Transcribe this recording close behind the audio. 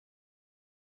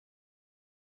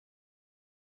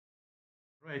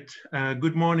Right.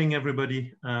 Good morning,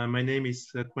 everybody. My name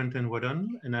is Quentin Wadon,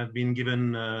 and I've been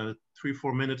given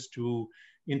 3-4 minutes to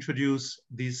introduce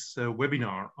this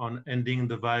webinar on ending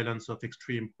the violence of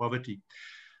extreme poverty.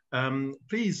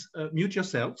 Please mute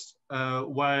yourselves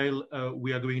while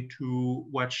we are going to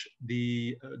watch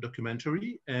the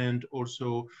documentary, and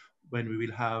also when we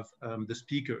will have the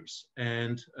speakers.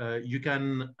 And you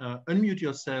can unmute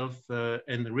yourself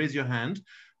and raise your hand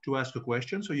to ask a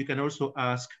question. So you can also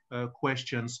ask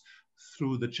questions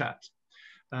through the chat.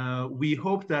 We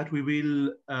hope that we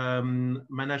will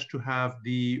manage to have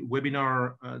the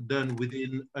webinar done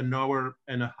within an hour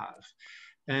and a half.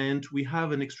 And we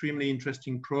have an extremely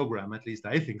interesting program, at least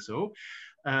I think so.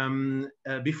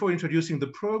 Before introducing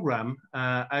the program,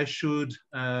 I should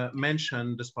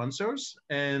mention the sponsors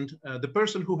and the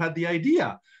person who had the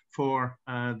idea for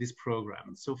this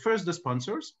program. So first, the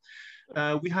sponsors.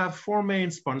 We have 4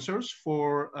 main sponsors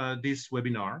for this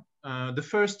webinar. The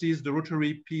first is the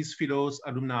Rotary Peace Fellows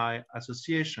Alumni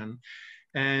Association.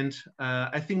 And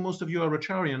I think most of you are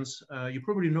Rotarians. You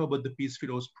probably know about the Peace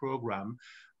Fellows program.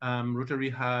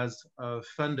 Rotary has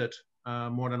funded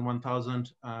more than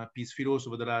 1,000 Peace Fellows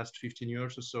over the last 15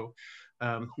 years or so,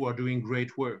 who are doing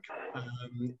great work.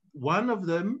 One of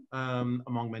them,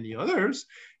 among many others,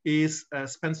 is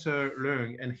Spencer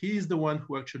Leung, and he is the one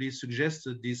who actually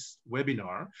suggested this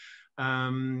webinar.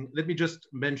 Let me just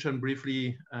mention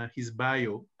briefly his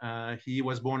bio. He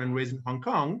was born and raised in Hong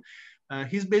Kong.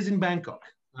 He's based in Bangkok.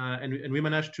 And we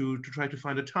managed to try to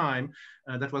find a time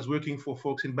that was working for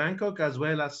folks in Bangkok, as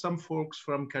well as some folks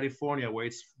from California, where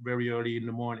it's very early in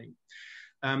the morning.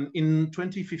 In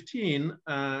 2015,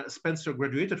 Spencer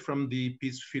graduated from the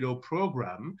Peace Fellow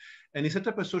program, and he set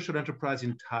up a social enterprise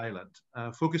in Thailand,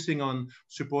 focusing on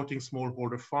supporting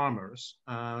smallholder farmers,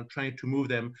 trying to move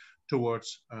them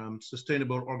towards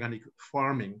sustainable organic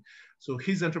farming. So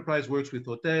his enterprise works with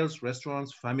hotels,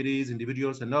 restaurants, families,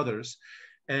 individuals, and others,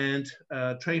 and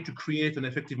trying to create an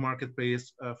effective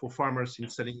marketplace for farmers in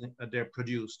selling their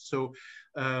produce. So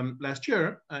last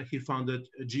year, he founded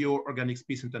Geo Organics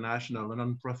Peace International, a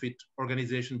nonprofit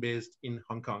organization based in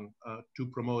Hong Kong to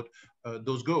promote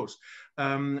those goals.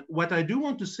 What I do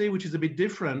want to say, which is a bit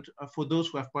different for those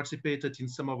who have participated in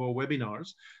some of our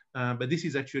webinars, but this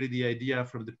is actually the idea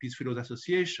from the Peace Fellows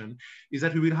Association, is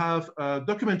that we will have a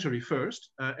documentary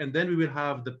first, and then we will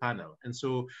have the panel. And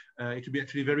so it will be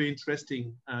actually very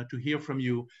interesting to hear from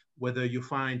you whether you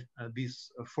find this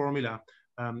formula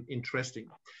interesting.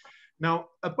 Now,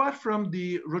 apart from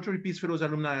the Rotary Peace Fellows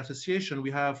Alumni Association, we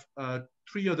have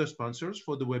 3 other sponsors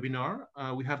for the webinar.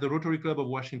 We have the Rotary Club of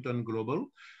Washington Global,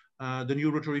 the New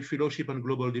Rotary Fellowship on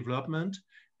Global Development,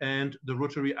 and the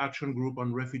Rotary Action Group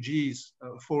on Refugees,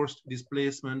 Forced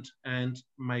Displacement, and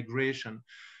Migration.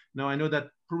 Now, I know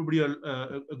that probably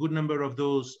a good number of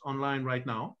those online right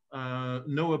now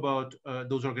know about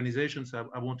those organizations.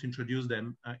 I won't introduce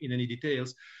them in any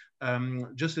details.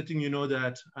 Just letting you know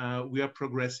that we are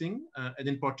progressing, and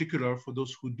in particular, for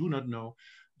those who do not know,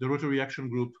 the Rotary Action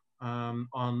Group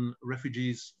on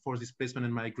Refugees, Forced Displacement,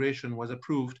 and Migration was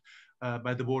approved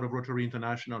by the Board of Rotary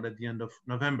International at the end of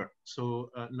November. So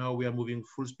now we are moving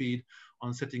full speed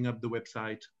on setting up the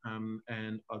website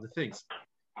and other things.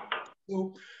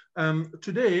 So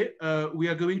today we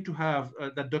are going to have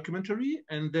that documentary,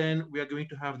 and then we are going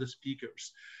to have the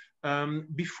speakers.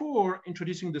 Before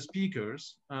introducing the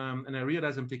speakers, and I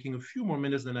realize I'm taking a few more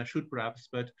minutes than I should perhaps,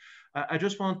 but I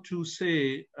just want to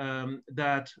say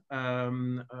that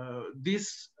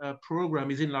this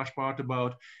program is in large part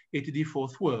about ATD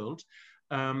Fourth World,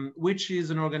 which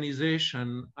is an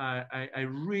organization I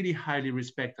really highly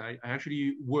respect. I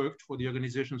actually worked for the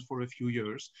organizations for a few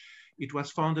years. It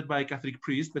was founded by a Catholic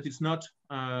priest, but it's not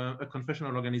a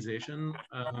confessional organization.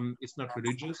 It's not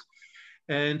religious.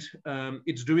 And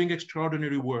it's doing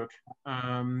extraordinary work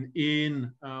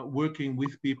in working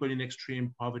with people in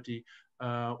extreme poverty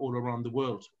all around the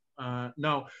world.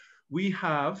 Now, we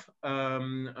have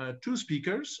 2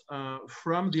 speakers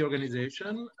from the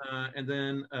organization, and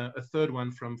then a third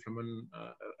one from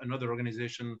another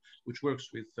organization which works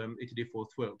with ATD Fourth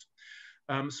World.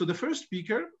 So the first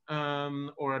speaker,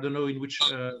 or I don't know in which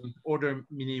order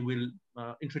Minnie will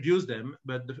introduce them,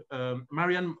 but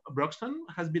Marianne Broxton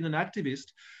has been an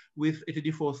activist with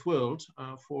ATD Fourth World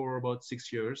for about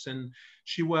 6 years, and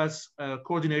she was a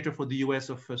coordinator for the US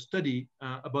of a study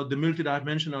about the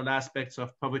multidimensional aspects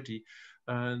of poverty.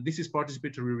 This is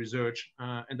participatory research,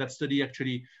 and that study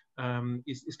actually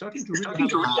is starting to really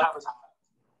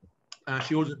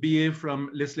she holds a BA from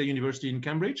Lesley University in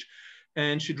Cambridge,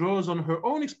 and she draws on her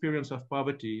own experience of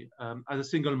poverty as a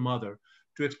single mother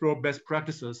to explore best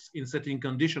practices in setting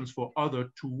conditions for others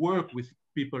to work with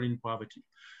people in poverty.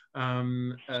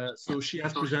 So she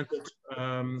has presented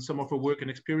some of her work and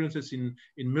experiences in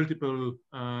multiple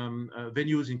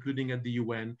venues, including at the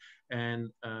UN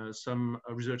and some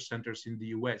research centers in the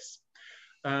US.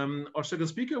 Our second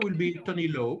speaker will be Tony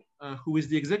Lowe, who is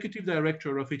the Executive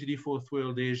Director of ATD Fourth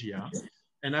World Asia.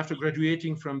 And after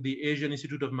graduating from the Asian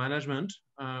Institute of Management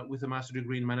with a master's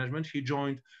degree in management, he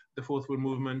joined the Fourth World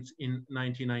Movement in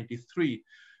 1993.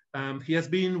 He has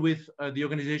been with the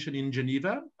organization in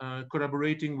Geneva,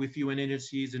 collaborating with UN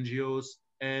agencies, NGOs,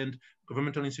 and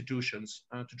governmental institutions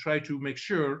to try to make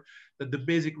sure that the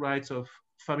basic rights of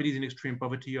families in extreme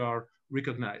poverty are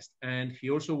recognized. And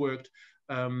he also worked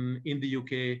in the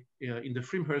UK in the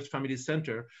Frimhurst Family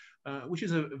Centre, which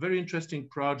is a very interesting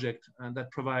project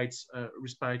that provides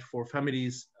respite for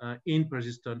families in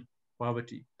persistent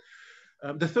poverty.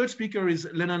 The third speaker is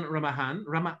Lennon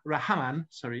Rahaman.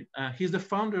 He's the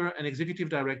founder and executive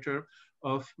director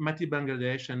of MATI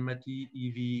Bangladesh and MATI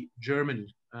EV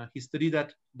Germany. He studied at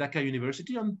Dhaka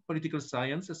University on political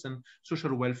sciences and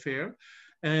social welfare,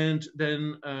 and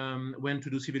then went to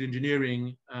do civil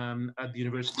engineering at the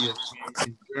University of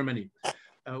Germany.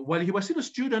 While he was still a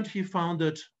student, he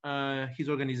founded his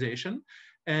organization,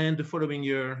 and the following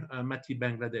year, MATI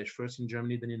Bangladesh, first in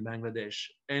Germany, then in Bangladesh.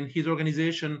 And his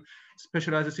organization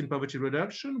specializes in poverty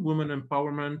reduction, women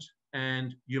empowerment,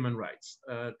 and human rights,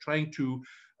 trying to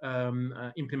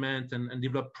implement and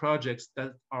develop projects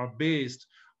that are based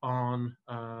on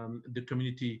the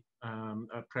community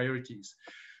priorities.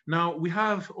 Now, we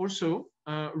have also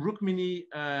Rukmini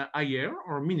Iyer,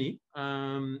 or Mini,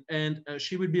 and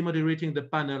she will be moderating the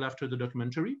panel after the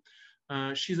documentary.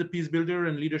 She's a peace builder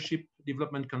and leadership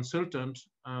development consultant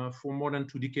for more than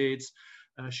 2 decades.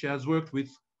 She has worked with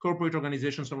corporate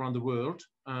organizations around the world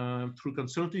through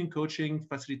consulting, coaching,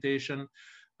 facilitation,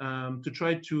 to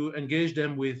try to engage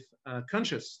them with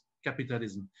conscious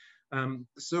capitalism.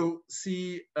 So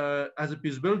she, as a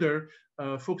peace builder,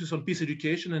 focuses on peace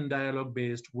education and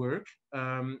dialogue-based work.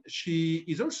 She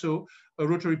is also a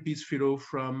Rotary Peace Fellow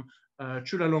from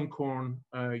Chulalongkorn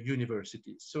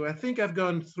University. So I think I've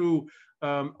gone through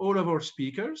all of our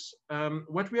speakers.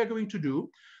 What we are going to do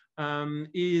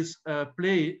is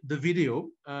play the video.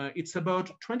 It's about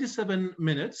 27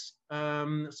 minutes.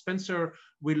 Spencer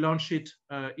will launch it,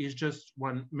 is just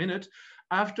 1 minute.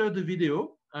 After the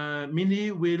video, Minnie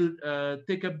will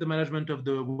take up the management of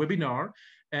the webinar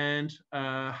and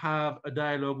have a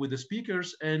dialogue with the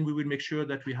speakers, and we will make sure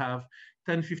that we have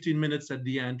 10-15 minutes at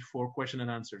the end for question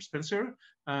and answer. Spencer,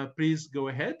 please go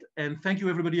ahead. And thank you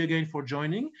everybody again for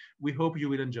joining. We hope you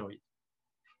will enjoy it.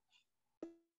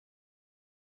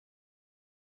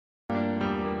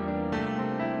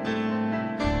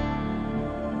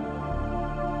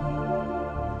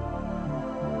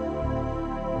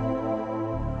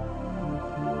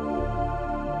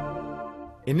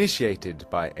 Initiated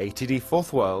by ATD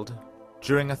Fourth World,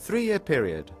 during a 3-year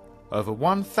period, over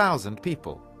 1,000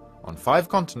 people on 5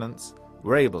 continents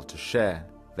were able to share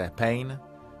their pain,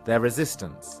 their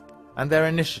resistance, and their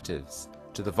initiatives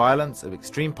to the violence of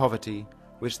extreme poverty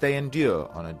which they endure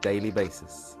on a daily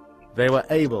basis. They were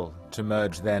able to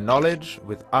merge their knowledge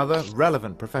with other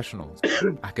relevant professionals,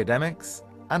 academics,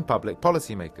 and public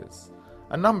policymakers.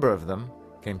 A number of them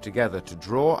came together to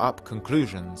draw up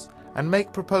conclusions and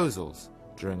make proposals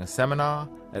during a seminar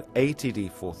at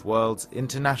ATD Fourth World's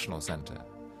International Centre,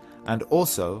 and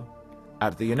also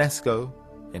at the UNESCO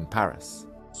in Paris.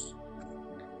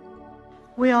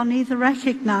 We are neither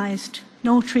recognized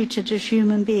nor treated as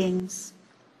human beings.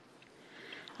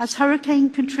 As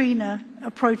Hurricane Katrina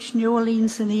approached New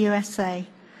Orleans in the USA,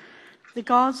 the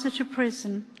guards at a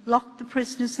prison locked the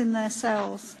prisoners in their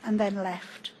cells and then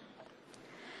left.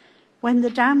 When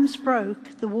the dams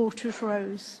broke, the waters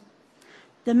rose.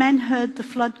 The men heard the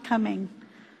flood coming,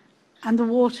 and the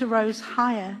water rose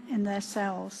higher in their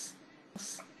cells.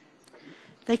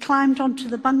 They climbed onto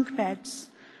the bunk beds,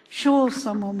 sure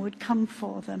someone would come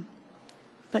for them,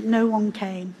 but no one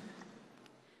came.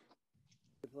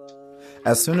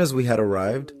 As soon as we had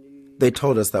arrived, they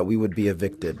told us that we would be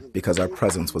evicted because our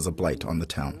presence was a blight on the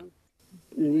town.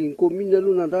 The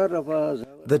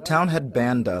town had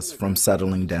banned us from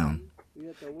settling down.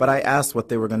 But I asked what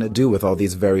they were going to do with all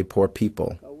these very poor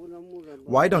people.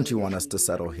 Why don't you want us to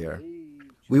settle here?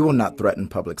 We will not threaten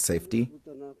public safety.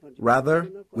 Rather,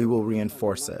 we will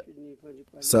reinforce it.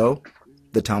 So,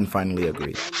 the town finally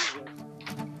agreed.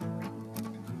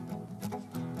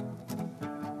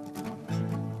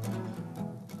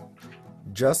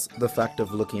 Just the fact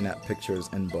of looking at pictures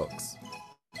in books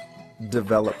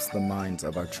develops the minds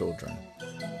of our children.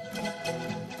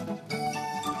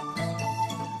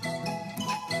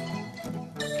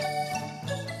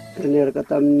 In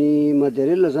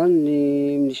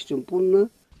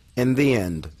the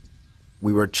end,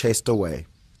 we were chased away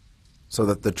so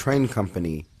that the train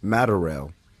company,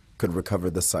 Matterrail, could recover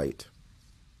the site.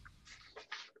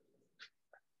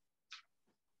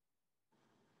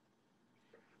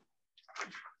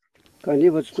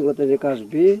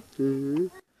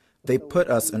 They put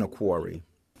us in a quarry.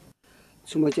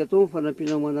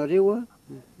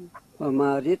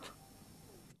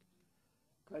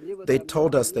 They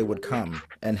told us they would come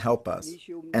and help us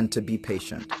and to be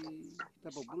patient.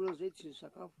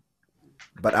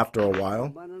 But after a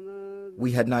while,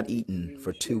 we had not eaten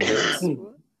for 2 weeks.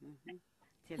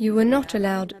 You were not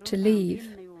allowed to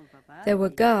leave. There were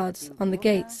guards on the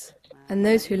gates, and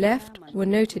those who left were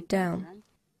noted down.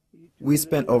 We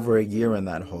spent over a year in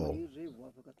that hole,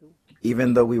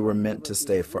 even though we were meant to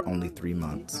stay for only 3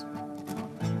 months.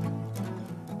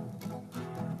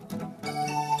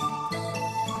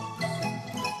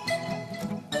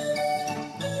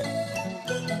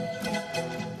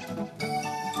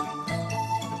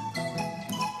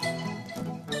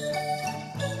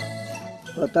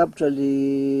 And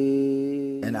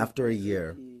after a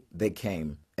year, they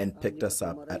came and picked us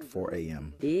up at 4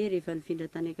 a.m.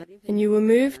 And you were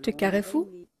moved to Carrefour?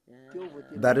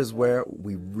 That is where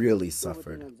we really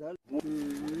suffered.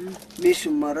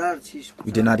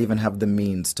 We did not even have the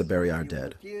means to bury our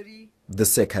dead. The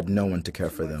sick had no one to care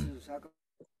for them.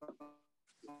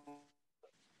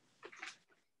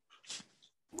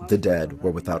 The dead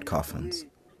were without coffins.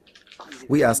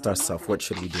 We asked ourselves, what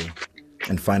should we do?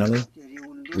 And finally,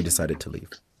 we decided to leave.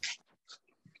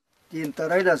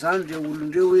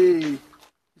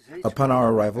 Upon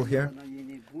our arrival here,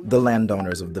 the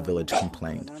landowners of the village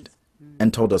complained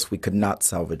and told us we could not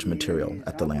salvage material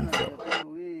at the landfill.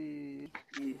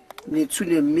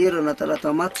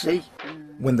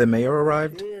 When the mayor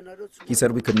arrived, he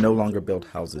said we could no longer build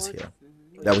houses here,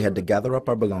 that we had to gather up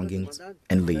our belongings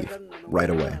and leave right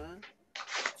away.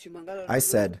 I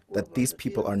said that these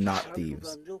people are not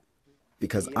thieves,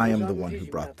 because I am the one who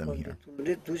brought them here.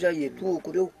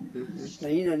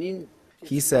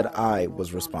 He said I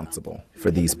was responsible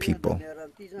for these people.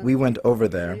 We went over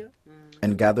there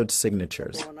and gathered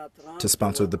signatures to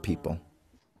sponsor the people.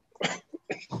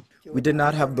 We did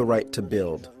not have the right to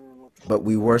build, but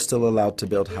we were still allowed to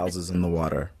build houses in the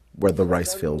water where the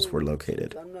rice fields were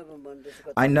located.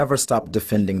 I never stopped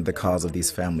defending the cause of these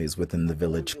families within the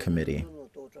village committee,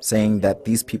 saying that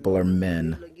these people are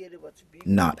men,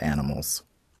 not animals.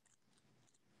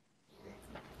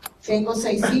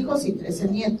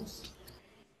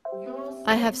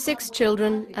 I have 6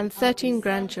 children and 13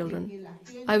 grandchildren.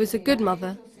 I was a good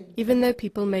mother, even though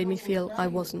people made me feel I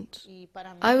wasn't.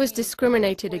 I was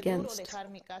discriminated against,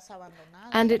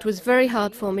 and it was very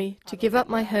hard for me to give up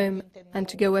my home and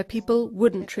to go where people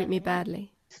wouldn't treat me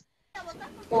badly.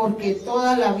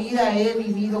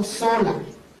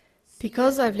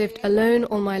 Because I've lived alone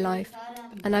all my life,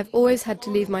 and I've always had to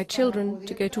leave my children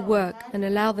to go to work and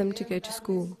allow them to go to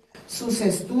school,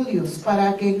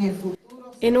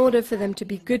 in order for them to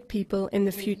be good people in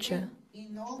the future,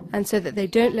 and so that they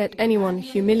don't let anyone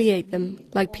humiliate them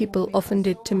like people often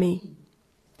did to me.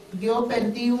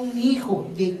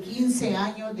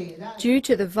 Due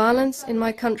to the violence in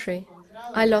my country,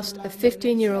 I lost a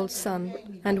 15-year-old son,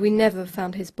 and we never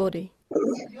found his body.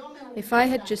 If I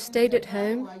had just stayed at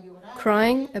home,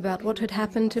 crying about what had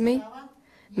happened to me,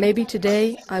 maybe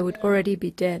today I would already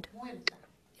be dead.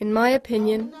 In my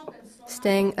opinion,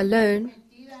 staying alone,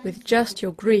 with just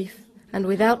your grief, and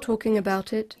without talking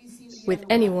about it with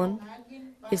anyone,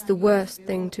 is the worst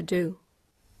thing to do.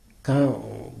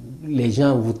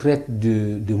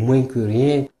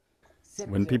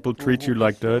 When people treat you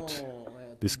like dirt,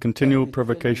 this continual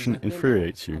provocation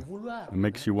infuriates you and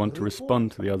makes you want to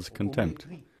respond to the other's contempt,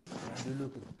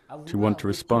 to want to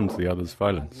respond to the other's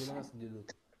violence.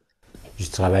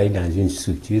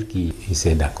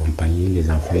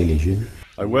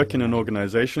 I work in an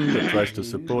organization that tries to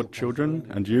support children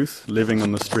and youth living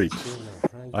on the street.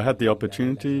 I had the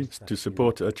opportunity to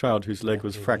support a child whose leg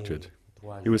was fractured.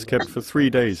 He was kept for 3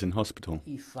 days in hospital.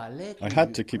 I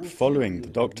had to keep following the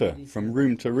doctor from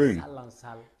room to room.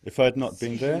 If I had not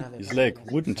been there, his leg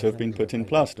wouldn't have been put in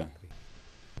plaster.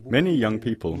 Many young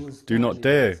people do not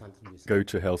dare go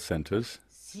to health centers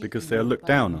because they are looked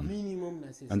down on.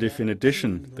 And if in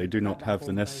addition they do not have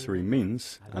the necessary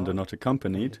means and are not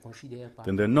accompanied,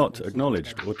 then they're not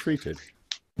acknowledged or treated.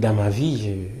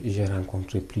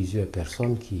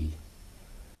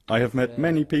 I have met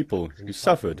many people who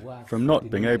suffered from not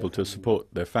being able to support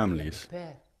their families.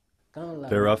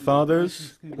 There are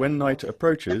fathers, when night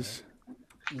approaches,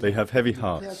 They have heavy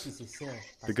hearts,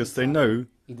 because they know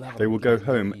they will go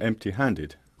home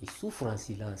empty-handed.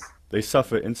 They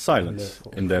suffer in silence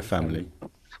in their family.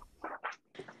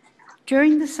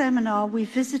 During the seminar, we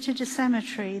visited a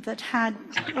cemetery that had,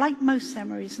 like most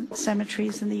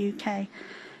cemeteries in the UK,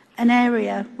 an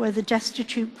area where the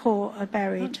destitute poor are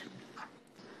buried.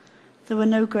 There were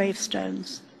no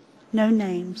gravestones, no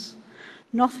names,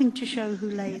 nothing to show who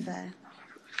lay there.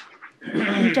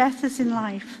 In death as in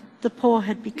life, the poor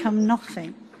had become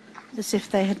nothing, as if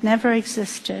they had never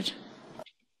existed.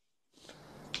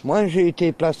 Moi, j'ai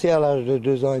été placé à l'âge de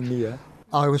 2 ans et demi.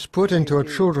 I was put into a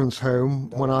children's home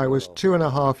when I was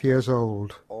 2.5 years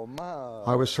old.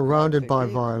 I was surrounded by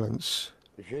violence.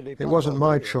 It wasn't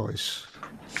my choice.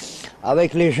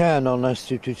 Avec les jeunes en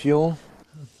institution.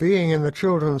 Being in the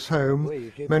children's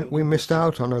home meant we missed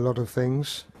out on a lot of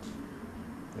things.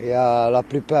 La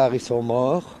plupart, ils sont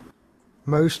morts.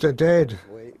 Most are dead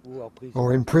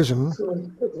or in prison.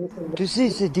 Tu sais,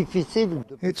 c'est difficile.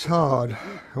 It's hard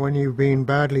when you've been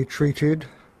badly treated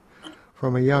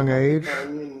from a young age.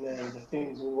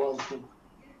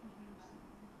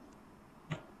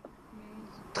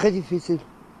 Très difficile.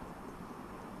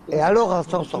 Et alors, à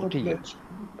s'en sortir.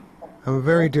 And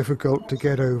very difficult to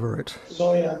get over it.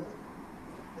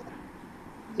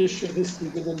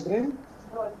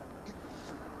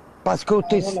 Parce qu'on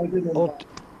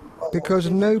Because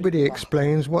nobody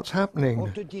explains what's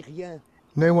happening.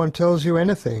 No one tells you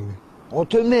anything. on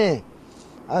te met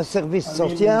un service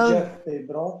social.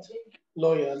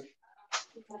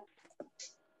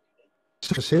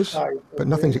 But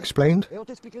nothing's explained.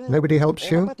 Nobody helps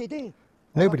you.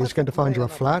 Nobody's going to find you a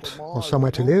flat or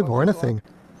somewhere to live or anything.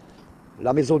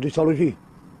 La maison du sans-logis.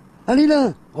 Allez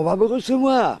là, on va me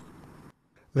recevoir.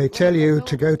 They tell you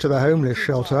to go to the homeless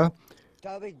shelter,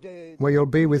 where you'll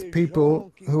be with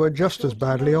people who are just as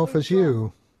badly off as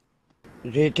you.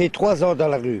 J'ai été 3 ans dans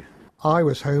la rue. I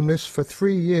was homeless for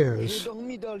 3 years.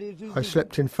 I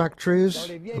slept in factories,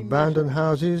 abandoned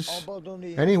houses,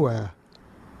 anywhere.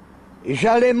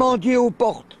 J'allais mendier aux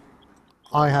portes.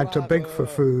 I had to beg for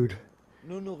food.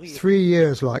 3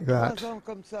 years like that.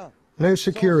 No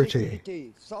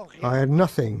security. I had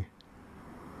nothing.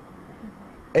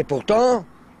 Et pourtant,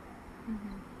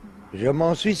 je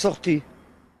m'en suis sorti.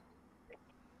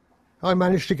 I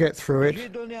managed to get through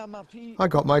it. I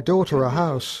got my daughter a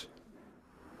house.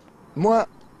 Moi,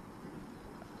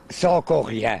 c'est encore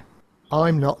rien.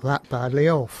 I'm not that badly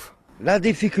off. La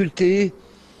difficulté,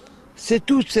 c'est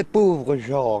tous ces pauvres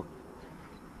gens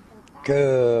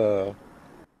que...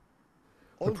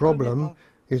 The problem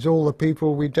is all the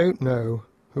people we don't know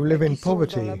who live in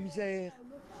poverty.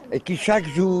 Et qui chaque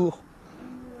jour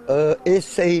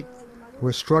essayent.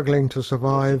 We're struggling to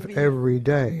survive every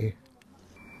day.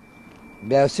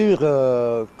 Bien sûr,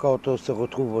 quand on se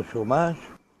retrouve au chômage.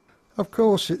 Of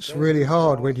course, it's really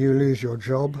hard when you lose your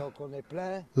job.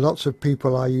 Lots of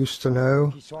people I used to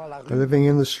know are living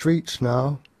in the streets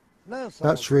now.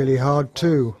 That's really hard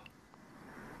too.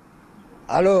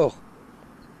 Alors,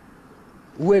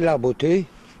 où est la beauté?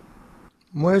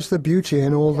 Where's the beauty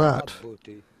in all that?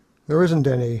 There isn't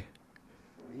any.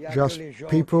 Just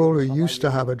people who used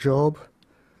to have a job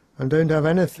and don't have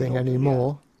anything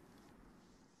anymore.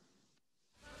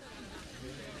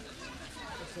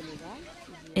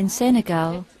 In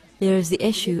Senegal, there is the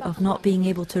issue of not being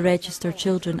able to register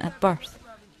children at birth.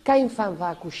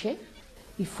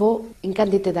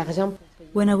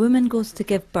 When a woman goes to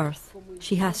give birth,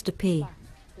 she has to pay.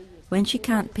 When she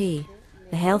can't pay,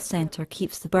 the health centre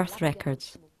keeps the birth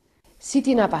records. Si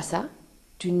tu n'as pas ça,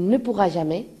 tu ne pourras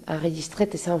jamais enregistrer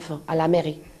tes enfants à la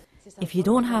mairie. If you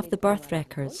don't have the birth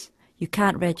records, you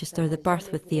can't register the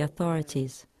birth with the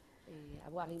authorities.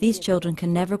 These children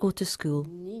can never go to school,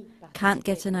 can't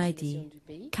get an ID,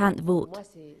 can't vote.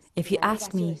 If you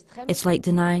ask me, it's like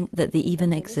denying that they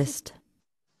even exist.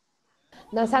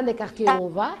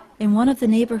 In one of the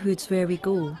neighbourhoods where we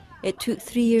go, it took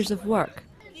 3 years of work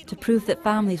to prove that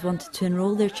families wanted to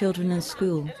enrol their children in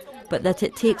school, but that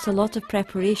it takes a lot of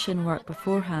preparation work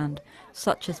beforehand,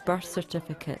 such as birth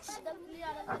certificates.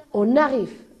 On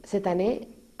arrive cette année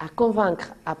à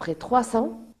convaincre après 3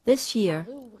 ans. This year,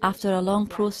 after a long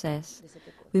process,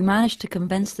 we managed to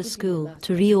convince the school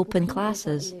to reopen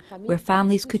classes where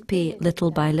families could pay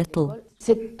little by little.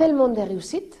 C'est tellement de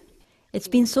réussite. It's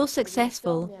been so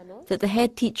successful that the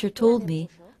head teacher told me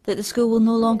that the school will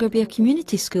no longer be a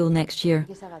community school next year,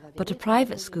 but a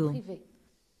private school.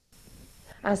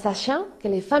 En sachant que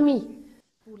les familles.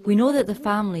 We know that the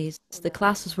families the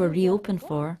classes were reopened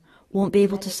for won't be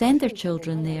able to send their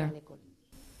children there.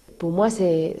 Pour moi,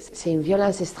 c'est une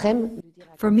violence extrême.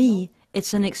 For me,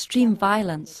 it's an extreme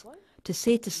violence to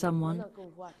say to someone,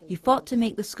 you fought to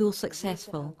make the school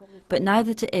successful, but now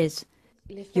that it is,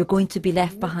 you're going to be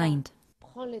left behind.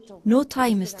 No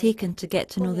time is taken to get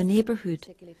to know the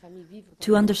neighbourhood,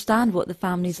 to understand what the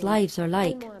families' lives are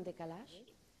like.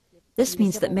 This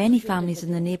means that many families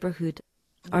in the neighbourhood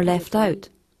are left out.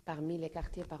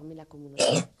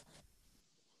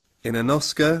 In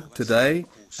Enoska today,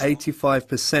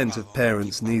 85% of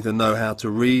parents neither know how to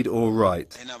read or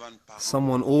write.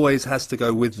 Someone always has to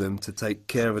go with them to take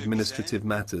care of administrative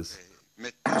matters.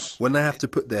 When they have to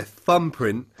put their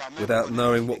thumbprint without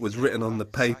knowing what was written on the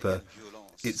paper,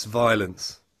 it's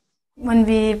violence. I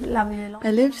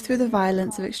lived through the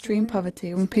violence of extreme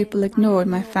poverty when people ignored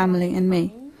my family and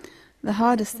me. The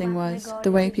hardest thing was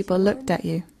the way people looked at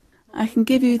you. I can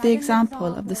give you the example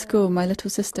of the school my little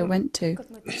sister went to.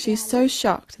 She's so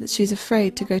shocked that she's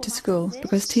afraid to go to school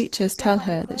because teachers tell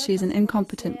her that she's an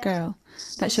incompetent girl,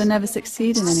 that she'll never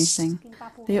succeed in anything.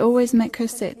 They always make her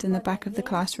sit in the back of the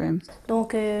classroom.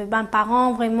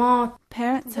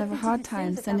 Parents have a hard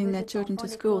time sending their children to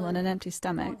school on an empty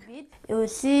stomach.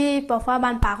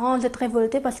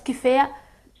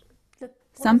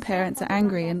 Some parents are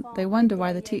angry and they wonder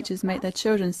why the teachers make their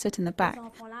children sit in the back.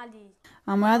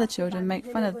 And my other children make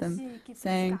fun of them,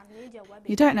 saying,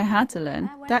 "You don't know how to learn,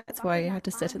 that's why you have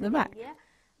to sit at the back."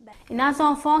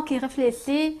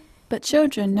 But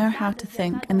children know how to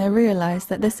think and they realise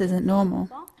that this isn't normal.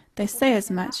 They say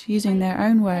as much using their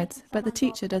own words, but the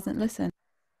teacher doesn't listen.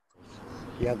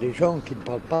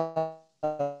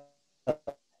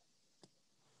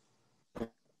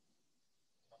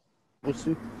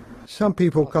 Some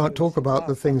people can't talk about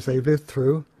the things they've lived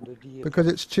through because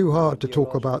it's too hard to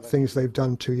talk about things they've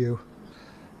done to you.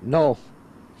 Non,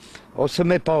 on se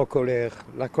met pas en colère.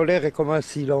 La colère est comme un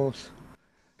silence.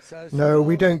 No,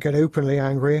 we don't get openly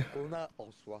angry.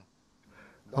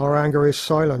 Our anger is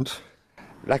silent.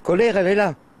 La colère, elle est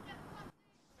là.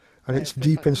 And it's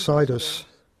deep inside us.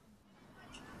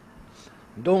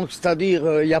 Donc,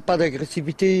 c'est-à-dire, il n'y a pas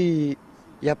d'agressivité, il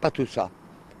n'y a pas tout ça.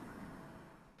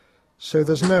 So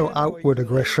there's no outward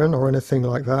aggression or anything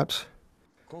like that.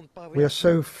 We are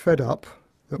so fed up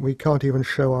that we can't even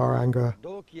show our anger.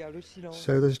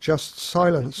 So there's just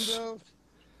silence.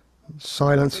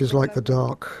 Silence is like the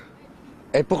dark.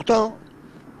 Et pourtant,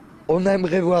 on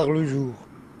aimerait voir le jour.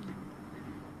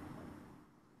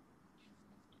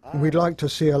 We'd like to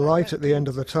see a light at the end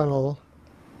of the tunnel.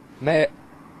 Mais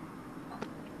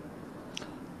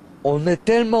on est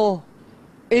tellement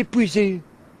épuisé.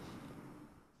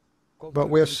 But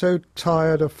we're so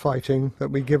tired of fighting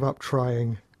that we give up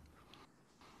trying.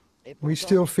 We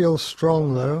still feel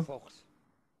strong, though.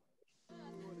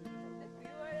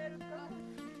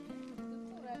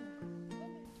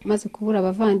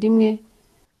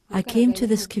 I came to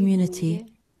this community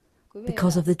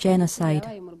because of the genocide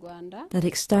that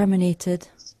exterminated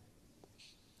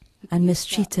and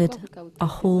mistreated a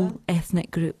whole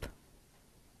ethnic group.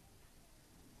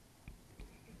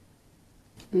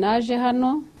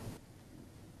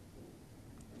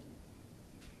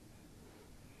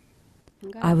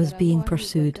 I was being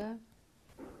pursued.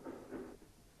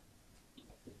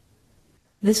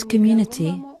 This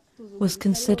community was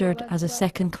considered as a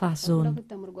second-class zone,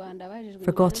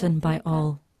 forgotten by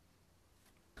all.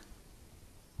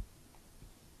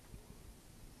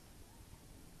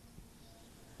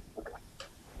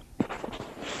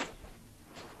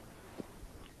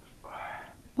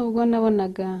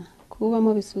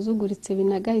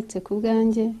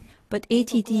 But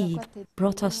ATD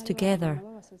brought us together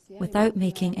without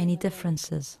making any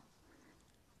differences.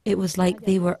 It was like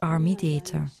they were our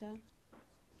mediator.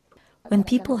 When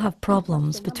people have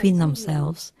problems between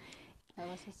themselves,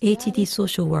 ATD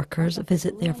social workers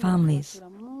visit their families.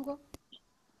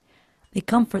 They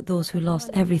comfort those who lost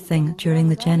everything during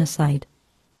the genocide.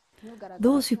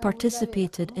 Those who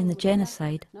participated in the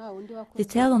genocide, they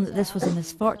tell them that this was a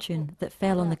misfortune that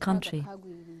fell on the country,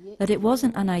 that it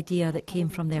wasn't an idea that came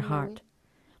from their heart,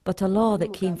 but a law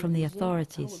that came from the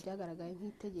authorities,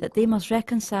 that they must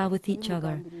reconcile with each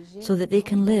other so that they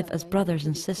can live as brothers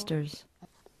and sisters.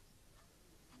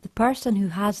 The person who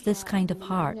has this kind of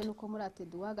heart,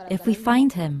 if we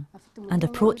find him and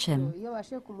approach him,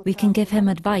 we can give him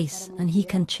advice and he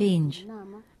can change,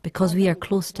 because we are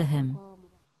close to him.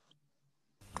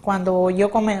 Cuando yo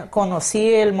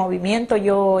conocí el movimiento,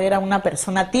 yo era una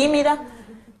persona tímida.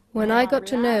 When I got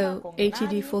to know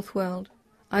ATD Fourth World,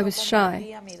 I was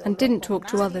shy and didn't talk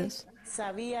to others.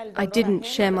 I didn't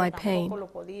share my pain.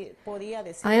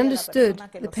 I understood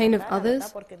the pain of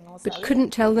others, but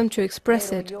couldn't tell them to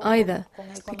express it either,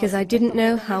 because I didn't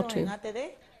know how to.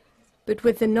 But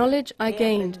with the knowledge I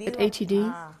gained at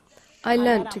ATD, I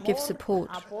learnt to give support,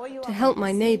 to help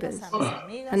my neighbours,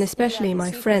 and especially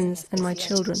my friends and my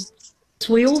children.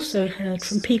 We also heard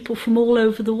from people from all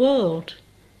over the world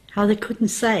how they couldn't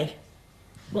say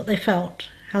what they felt,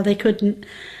 how they couldn't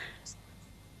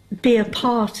be a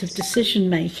part of decision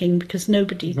making because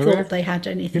nobody thought they had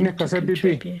anything to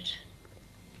contribute.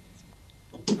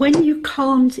 When you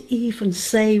can't even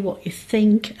say what you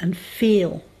think and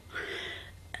feel,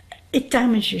 it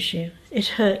damages you, it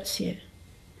hurts you.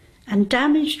 And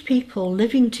damaged people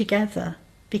living together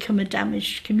become a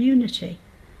damaged community,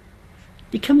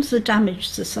 becomes a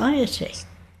damaged society.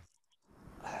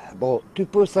 Bon, tu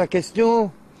poses la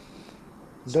question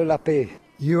de la paix.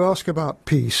 You ask about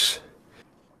peace,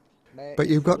 but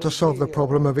you've got to solve the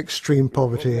problem of extreme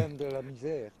poverty,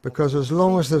 because as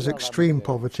long as there's extreme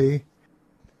poverty,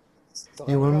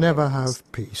 you will never have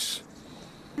peace.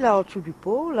 There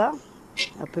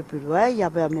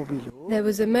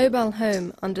was a mobile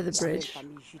home under the bridge.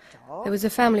 There was a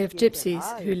family of gypsies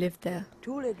who lived there.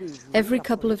 Every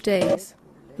couple of days,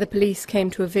 the police came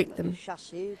to evict them,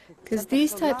 because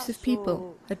these types of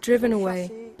people are driven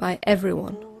away by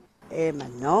everyone.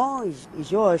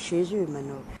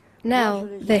 Now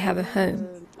they have a home.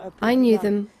 I knew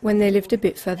them when they lived a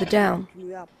bit further down,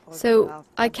 so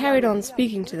I carried on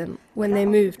speaking to them when they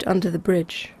moved under the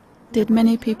bridge. Did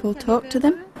many people talk to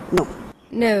them?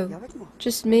 No,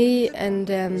 just me and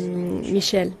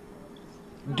Michel.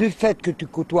 Du fait que tu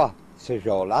côtoies ces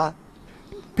gens-là,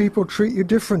 people treat you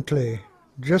differently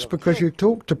just because you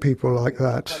talk to people like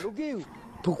that.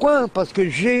 Pourquoi? Parce que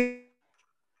j'ai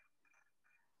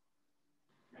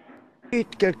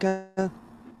quelqu'un.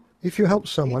 If you help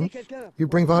someone, you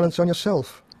bring violence on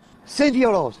yourself. C'est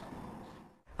violence.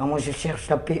 I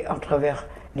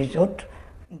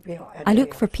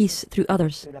look for peace through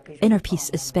others, inner peace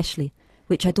especially,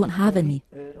 which I don't have in me,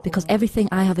 because everything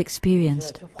I have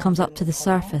experienced comes up to the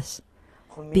surface.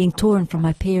 Being torn from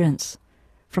my parents,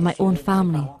 from my own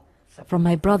family, from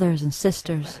my brothers and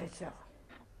sisters,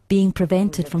 being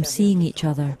prevented from seeing each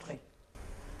other.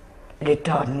 The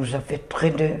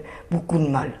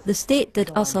state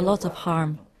did us a lot of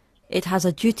harm. It has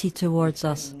a duty towards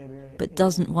us, but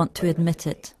doesn't want to admit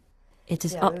it. It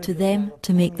is up to them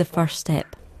to make the first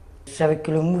step.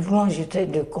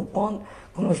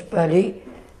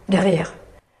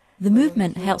 The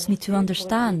movement helps me to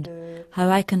understand how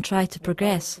I can try to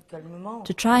progress,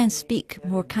 to try and speak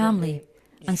more calmly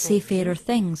and say fairer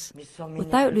things,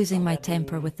 without losing my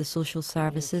temper with the social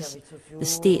services, the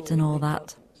state and all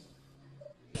that.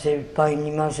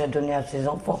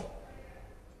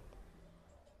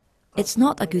 It's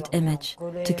not a good image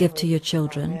to give to your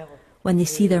children when they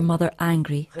see their mother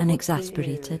angry and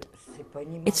exasperated.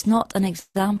 It's not an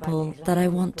example that I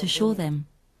want to show them.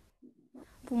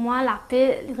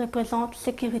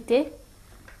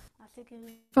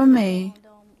 For me,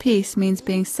 peace means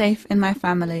being safe in my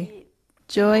family,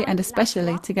 joy and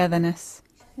especially togetherness.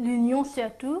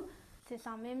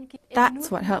 That's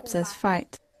what helps us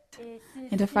fight.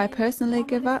 And if I personally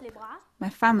give up, my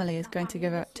family is going to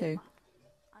give up too.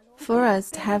 For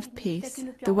us to have peace,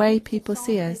 the way people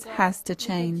see us has to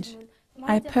change.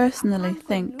 I personally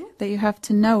think that you have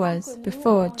to know us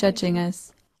before judging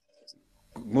us.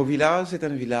 My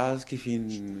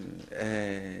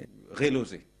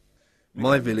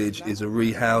village is a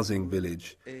rehousing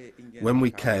village. When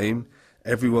we came,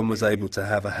 everyone was able to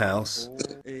have a house,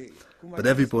 but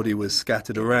everybody was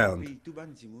scattered around.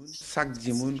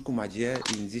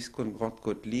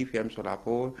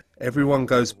 Everyone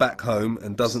goes back home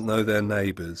and doesn't know their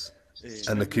neighbours,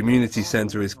 and the community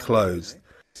centre is closed.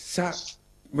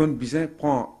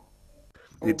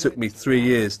 It took me 3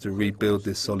 years to rebuild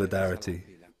this solidarity.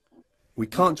 We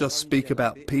can't just speak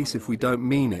about peace if we don't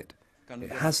mean it.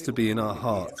 It has to be in our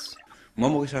hearts. In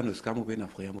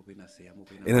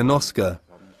Enoska,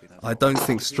 I don't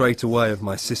think straight away of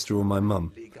my sister or my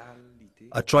mum.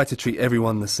 I try to treat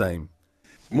everyone the same.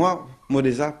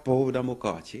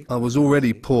 I was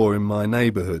already poor in my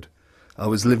neighbourhood. I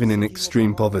was living in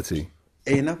extreme poverty.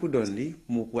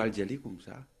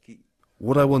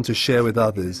 What I want to share with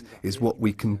others is what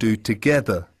we can do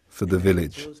together for the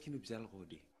village.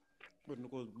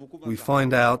 We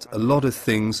find out a lot of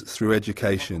things through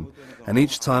education, and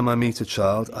each time I meet a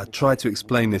child, I try to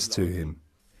explain this to him.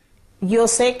 I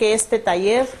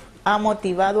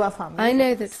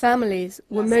know that families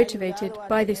were motivated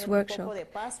by this workshop.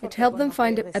 It helped them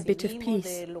find a bit of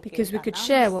peace, because we could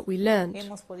share what we learned,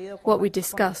 what we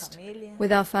discussed,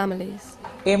 with our families.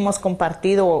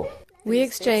 We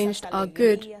exchanged our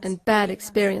good and bad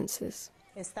experiences.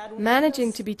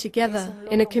 Managing to be together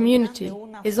in a community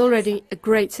is already a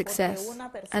great success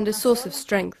and a source of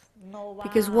strength.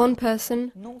 because one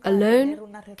person, alone,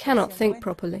 cannot think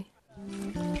properly.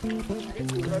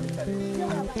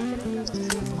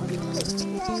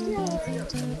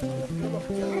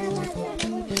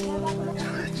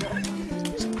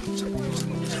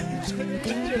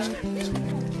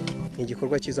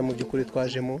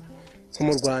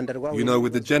 You know,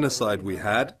 with the genocide we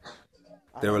had,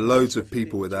 there are loads of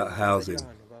people without housing.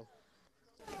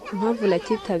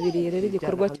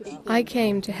 I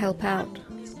came to help out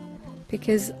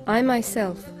because I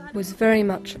myself was very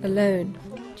much alone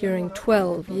during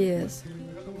 12 years.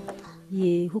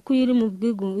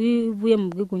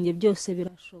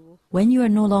 When you are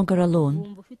no longer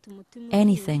alone,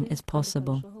 anything is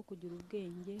possible.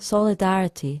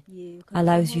 Solidarity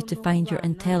allows you to find your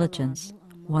intelligence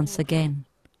once again.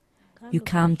 You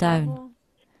calm down.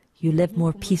 You live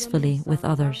more peacefully with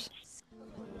others.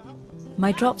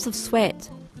 My drops of sweat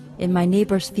in my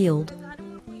neighbour's field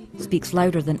speaks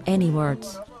louder than any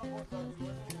words.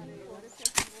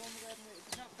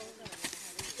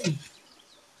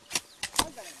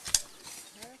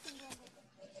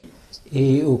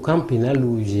 Et au camp pénal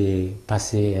où j'ai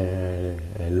passé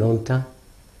longtemps.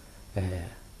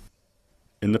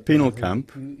 In the penal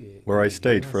camp, where I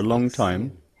stayed for a long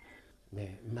time,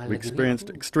 we experienced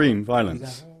extreme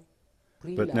violence.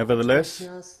 But nevertheless,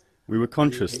 we were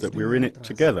conscious that we were in it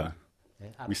together.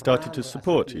 We started to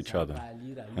support each other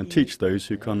and teach those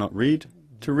who cannot read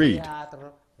to read,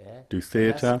 do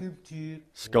theatre,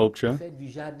 sculpture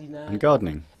and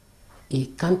gardening. Et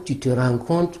quand tu te rends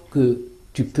compte que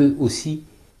tu peux aussi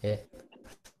faire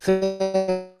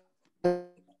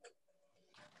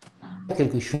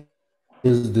quelque chose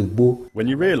de beau. When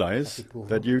you realize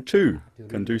that you too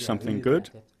can do something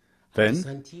good,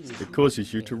 then it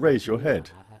causes you to raise your head,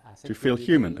 to feel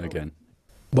human again.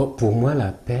 Bon, pour moi,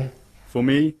 la paix, for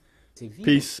me,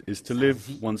 peace is to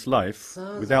live one's life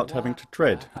without having to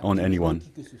tread on anyone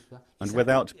and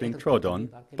without being trod on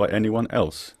by anyone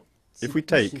else. If we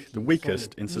take the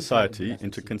weakest in society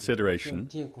into consideration,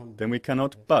 then we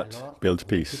cannot but build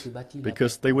peace,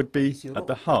 because they would be at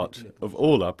the heart of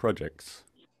all our projects.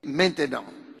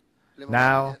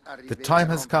 Now, the time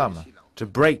has come to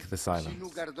break the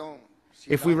silence.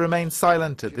 If we remain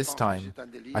silent at this time,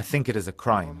 I think it is a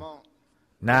crime.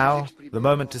 Now, the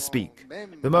moment to speak,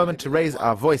 the moment to raise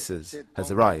our voices has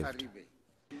arrived.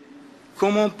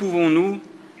 Comment pouvons-nous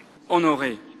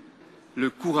honorer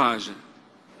le courage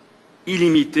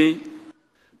illimité?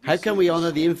 How can we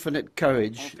honour the infinite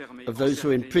courage of those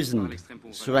who are imprisoned,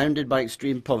 surrounded by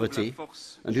extreme poverty,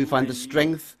 and who find the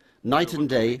strength, night and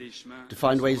day, to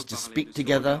find ways to speak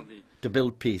together, to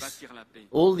build peace?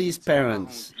 All these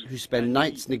parents who spend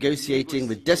nights negotiating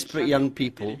with desperate young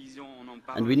people,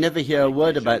 and we never hear a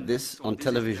word about this on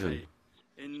television.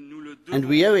 And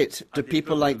we owe it to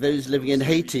people like those living in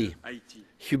Haiti,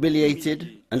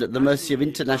 humiliated and at the mercy of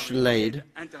international aid,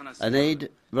 an aid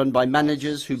run by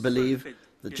managers who believe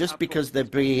that just because they're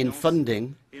bringing in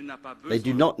funding, they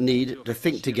do not need to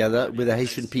think together with the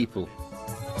Haitian people.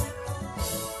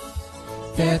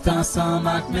 Faites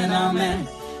ensemble, main en main,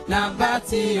 n'a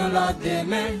bâti un lot de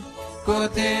main,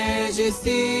 côté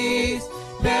justice,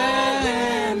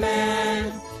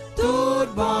 paix, tout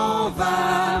bon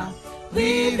va,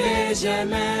 vivez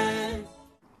jamais.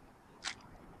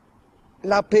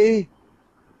 La paix,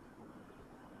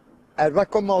 elle va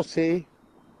commencer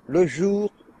le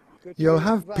jour. You'll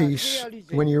have peace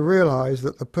when you realize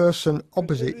that the person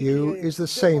opposite you is the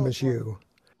same as you,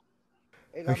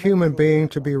 a human being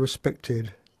to be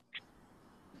respected.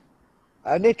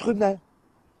 Un être humain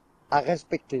à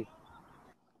respecter.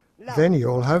 Then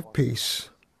you'll have peace.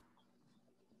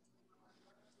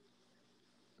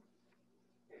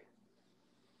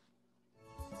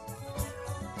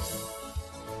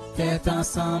 Faites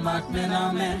ensemble, main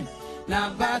en main, n'a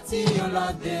bâti un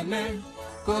lot de main,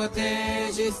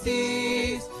 côté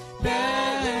justice,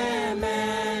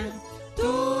 paix,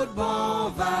 tout bon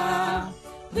va,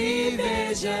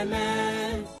 vivez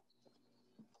jamais.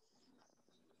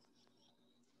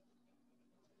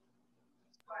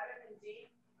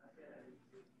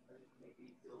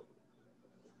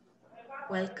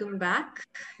 Welcome back,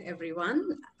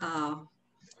 everyone.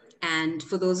 And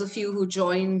for those of you who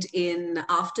joined in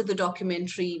after the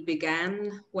documentary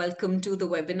began, welcome to the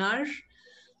webinar.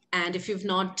 And if you've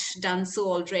not done so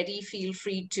already, feel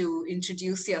free to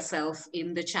introduce yourself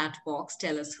in the chat box.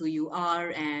 Tell us who you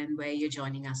are and where you're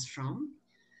joining us from.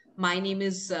 My name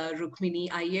is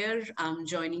Rukmini Iyer. I'm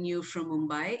joining you from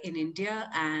Mumbai in India,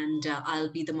 and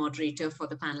I'll be the moderator for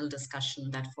the panel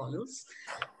discussion that follows.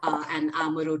 And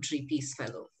I'm a Rotary Peace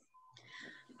Fellow.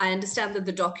 I understand that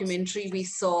the documentary we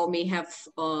saw may have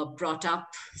brought up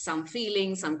some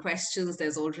feelings, some questions.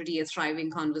 There's already a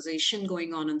thriving conversation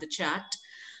going on in the chat.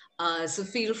 So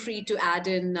feel free to add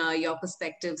in your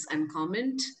perspectives and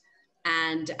comment.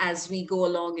 And as we go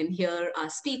along and hear our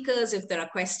speakers, if there are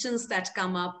questions that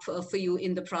come up for you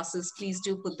in the process, please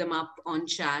do put them up on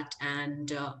chat,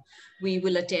 and we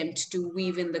will attempt to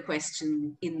weave in the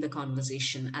question in the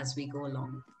conversation as we go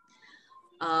along.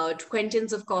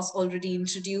 Quentin's, of course, already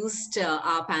introduced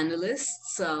our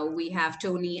panelists. We have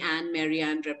Tony and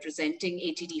Marianne representing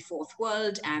ATD Fourth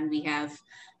World, and we have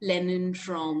Lennon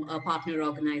from a partner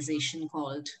organization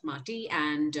called MATI.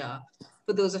 And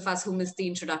for those of us who missed the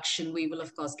introduction, we will,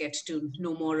 of course, get to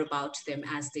know more about them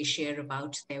as they share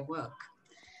about their work.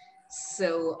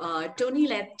 So, Tony,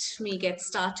 let me get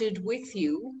started with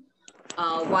you.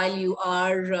 While you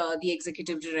are the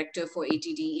executive director for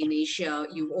ATD in Asia,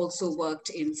 you've also worked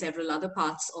in several other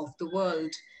parts of the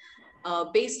world.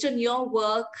 Based on your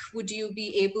work, would you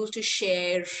be able to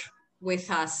share with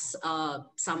us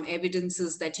some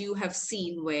evidences that you have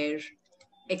seen where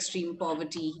extreme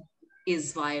poverty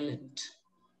is violent?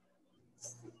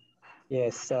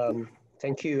 Yes,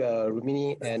 thank you,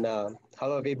 Rumini, and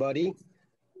hello, everybody.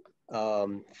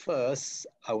 First,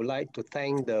 I would like to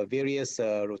thank the various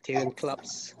Rotarian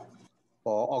clubs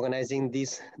for organizing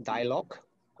this dialogue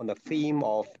on the theme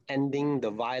of ending the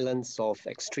violence of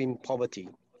extreme poverty.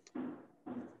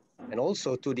 And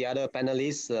also to the other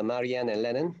panelists, Marianne and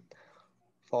Lennon,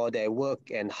 for their work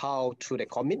and how, through their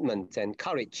commitment and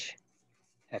courage,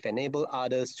 have enabled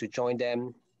others to join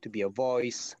them to be a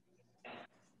voice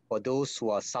for those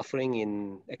who are suffering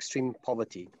in extreme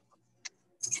poverty.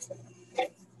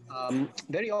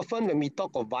 Very often when we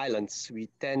talk of violence, we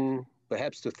tend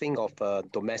perhaps to think of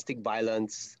domestic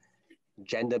violence,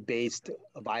 gender-based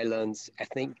violence,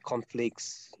 ethnic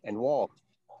conflicts, and war.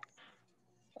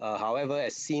 However,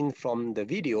 as seen from the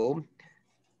video,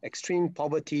 extreme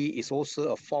poverty is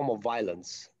also a form of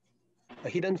violence, a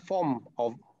hidden form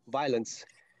of violence,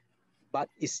 but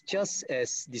it's just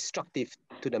as destructive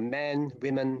to the men,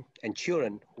 women, and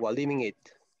children who are living it.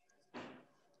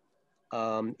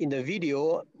 In the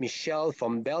video, Michelle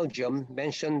from Belgium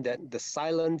mentioned that the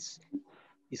silence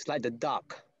is like the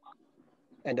dark,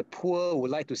 and the poor would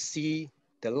like to see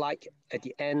the light at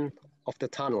the end of the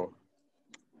tunnel.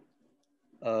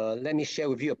 Let me share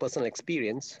with you a personal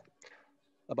experience.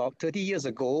 About 30 years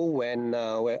ago, when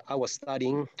I was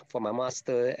studying for my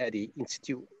master at the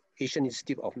Asian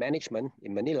Institute of Management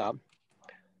in Manila,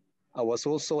 I was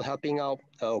also helping out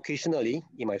occasionally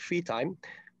in my free time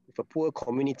with a poor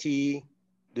community,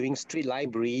 doing street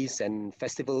libraries and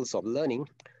festivals of learning,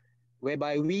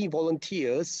 whereby we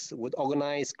volunteers would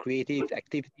organize creative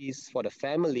activities for the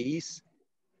families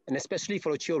and especially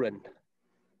for the children.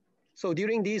 So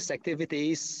during these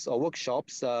activities or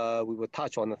workshops, we would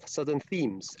touch on certain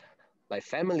themes like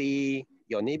family,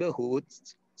 your neighborhood,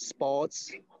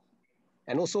 sports,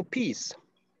 and also peace.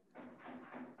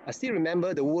 I still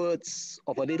remember the words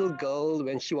of a little girl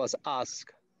when she was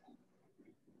asked,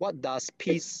 "What does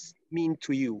peace mean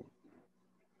to you?"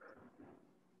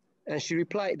 And she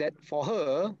replied that for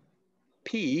her,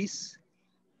 peace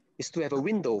is to have a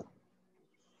window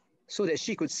so that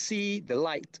she could see the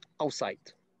light outside.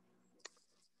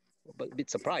 But a bit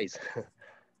surprised.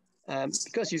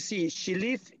 Because you see, she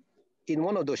lived in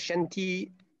one of those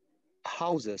shanty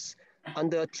houses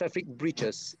under traffic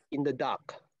bridges in the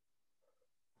dark.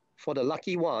 For the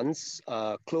lucky ones,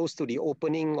 close to the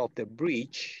opening of the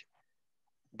bridge,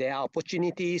 there are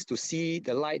opportunities to see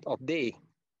the light of day.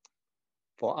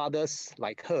 For others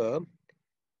like her,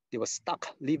 they were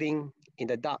stuck living in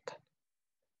the dark.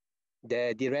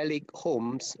 Their derelict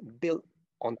homes built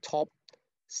on top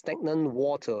stagnant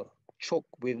water,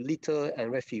 choked with litter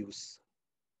and refuse.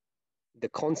 The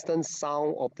constant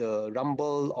sound of the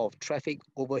rumble of traffic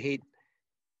overhead,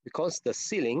 because the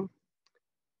ceiling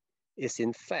is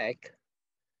in fact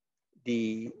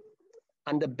the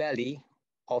underbelly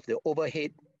of the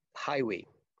overhead highway.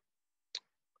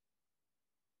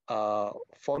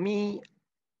 For me,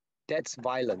 that's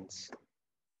violence.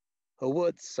 Her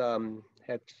words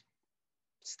have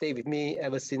stayed with me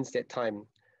ever since that time.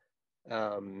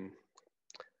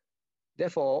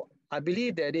 Therefore, I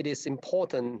believe that it is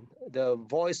important, the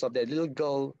voice of that little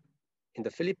girl in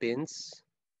the Philippines,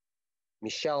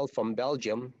 Michelle from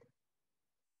Belgium,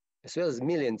 as well as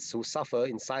millions who suffer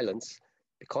in silence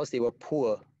because they were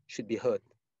poor, should be heard.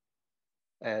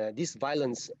 This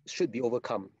violence should be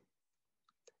overcome.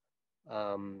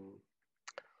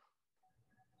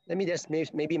 Let me just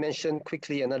maybe mention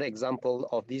quickly another example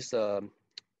of this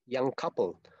young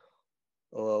couple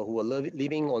who were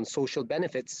living on social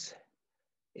benefits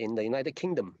in the United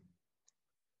Kingdom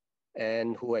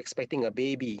and who were expecting a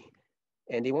baby,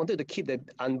 and they wanted to keep the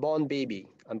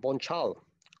unborn child.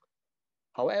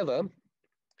 However,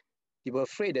 they were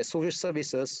afraid that social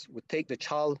services would take the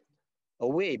child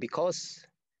away because,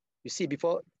 you see,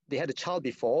 before they had a child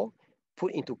before,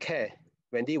 put into care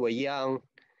when they were young,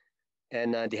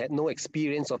 and they had no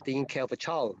experience of taking care of a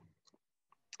child.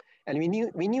 And we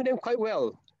knew them quite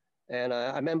well. And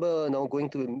I remember going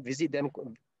to visit them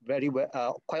very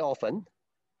well, quite often.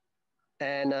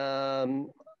 And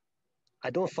I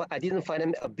didn't find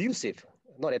them abusive,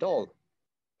 not at all.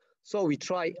 So we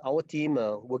tried, our team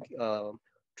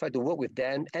tried to work with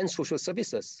them and social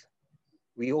services.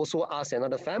 We also asked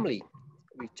another family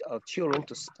with children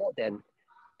to support them.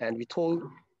 And we told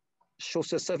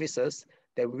social services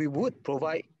that we would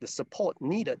provide the support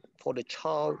needed for the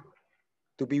child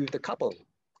to be with the couple.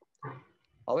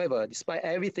 However, despite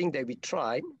everything that we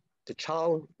tried, the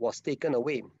child was taken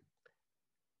away.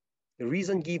 The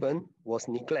reason given was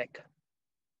neglect.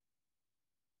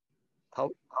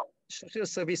 How social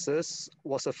services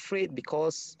was afraid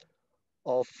because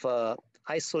of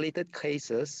isolated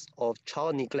cases of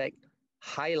child neglect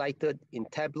highlighted in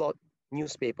tabloid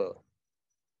newspaper.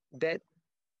 That,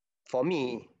 for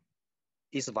me,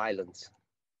 is violence.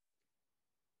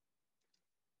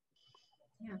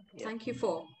 Yeah, thank you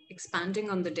for expanding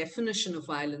on the definition of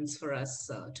violence for us,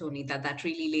 Tony. That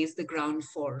really lays the ground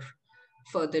for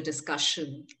further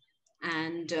discussion.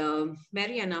 And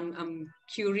Marianne, I'm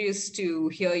curious to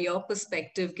hear your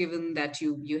perspective, given that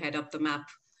you head up the MAP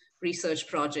research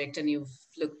project and you've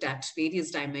looked at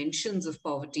various dimensions of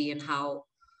poverty and how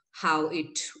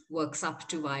it works up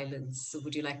to violence. So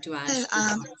would you like to add?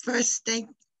 First,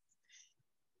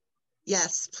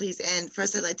 yes, please. And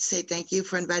first, I'd like to say thank you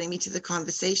for inviting me to the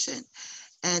conversation,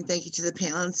 and thank you to the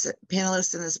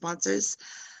panelists and the sponsors.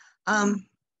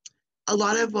 A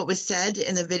lot of what was said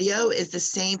in the video is the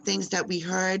same things that we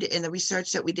heard in the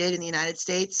research that we did in the United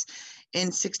States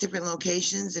in 6 different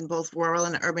locations in both rural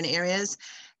and urban areas.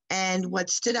 And what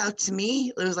stood out to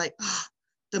me, it was like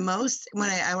the most when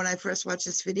I first watched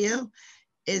this video,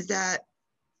 is that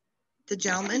the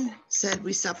gentleman said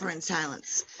we suffer in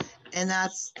silence. And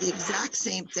that's the exact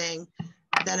same thing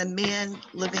that a man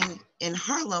living in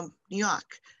Harlem, New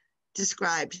York,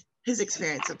 described his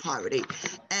experience of poverty.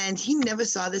 And he never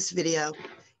saw this video.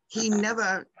 He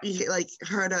never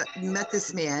met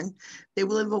this man. They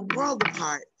live a world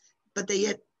apart, but they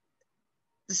yet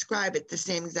describe it the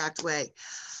same exact way.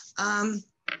 The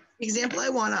example I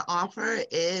want to offer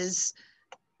is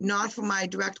not from my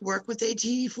direct work with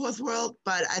ATD Fourth World,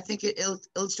 but I think it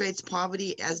illustrates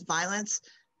poverty as violence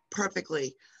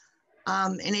perfectly.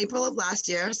 In April of last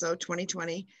year, so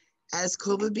 2020, as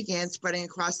COVID began spreading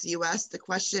across the US, the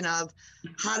question of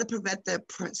how to prevent the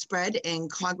spread in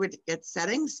congregate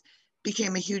settings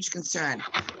became a huge concern.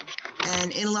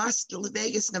 And in Las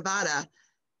Vegas, Nevada,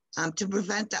 to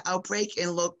prevent the outbreak in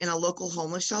a local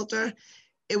homeless shelter,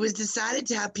 it was decided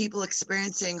to have people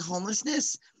experiencing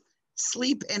homelessness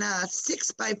sleep in a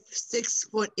 6 by 6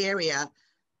 foot area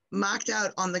marked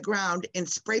out on the ground in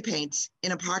spray paint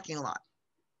in a parking lot.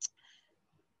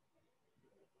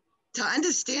 To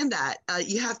understand that,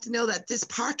 you have to know that this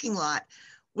parking lot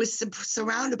was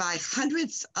surrounded by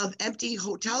hundreds of empty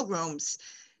hotel rooms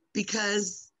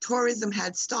because tourism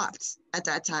had stopped at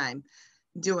that time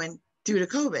due to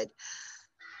COVID.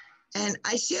 And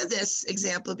I share this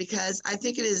example because I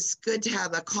think it is good to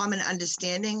have a common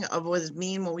understanding of what it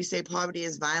means when we say poverty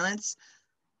is violence.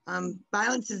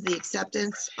 Violence is the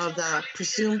acceptance of the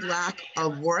presumed lack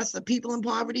of worth of people in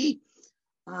poverty,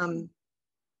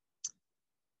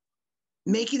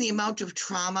 making the amount of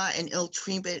trauma and ill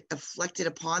treatment inflicted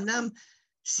upon them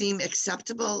seem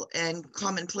acceptable and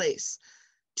commonplace,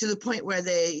 to the point where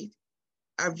they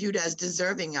are viewed as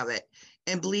deserving of it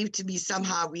and believed to be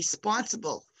somehow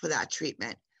responsible for that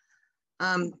treatment.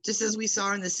 Just as we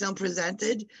saw in the film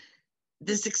presented,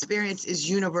 this experience is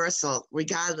universal,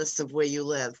 regardless of where you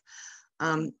live.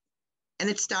 And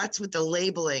it starts with the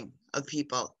labeling of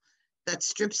people that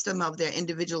strips them of their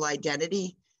individual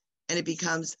identity, and it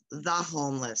becomes the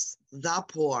homeless, the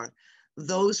poor,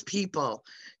 those people,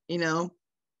 you know.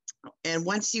 And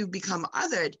once you become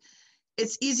othered,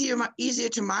 it's easier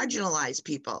to marginalize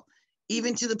people,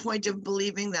 even to the point of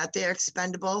believing that they're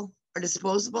expendable or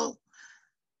disposable.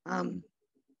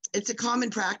 It's a common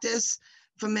practice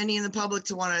for many in the public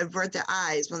to want to avert their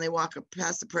eyes when they walk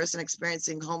past a person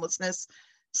experiencing homelessness,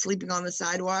 sleeping on the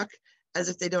sidewalk, as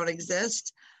if they don't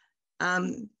exist.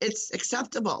 It's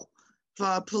acceptable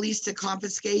for police to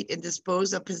confiscate and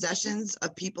dispose of possessions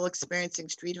of people experiencing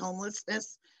street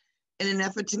homelessness in an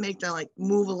effort to make them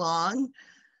move along.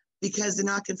 because they're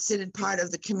not considered part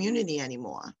of the community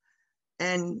anymore.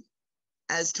 And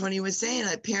as Tony was saying,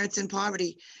 that parents in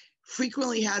poverty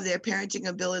frequently have their parenting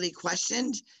ability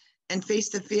questioned and face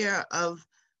the fear of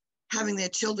having their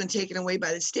children taken away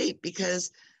by the state,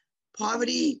 because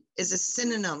poverty is a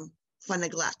synonym for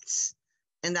neglect.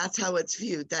 And that's how it's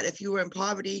viewed, that if you were in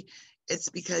poverty, it's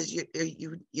because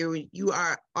you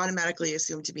are automatically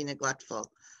assumed to be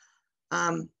neglectful.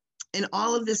 And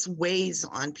all of this weighs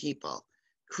on people,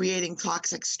 creating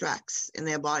toxic stress in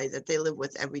their body that they live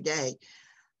with every day.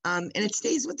 And it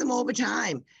stays with them over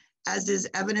time, as is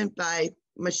evident by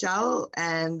Michel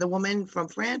and the woman from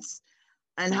France,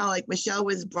 and how like Michel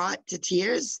was brought to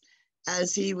tears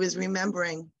as he was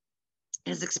remembering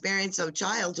his experience of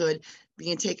childhood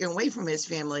being taken away from his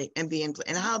family and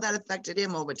how that affected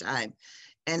him over time.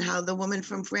 And how the woman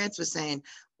from France was saying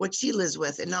what she lives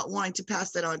with and not wanting to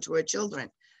pass that on to her children.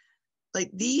 Like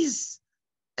these,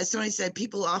 as Tony said,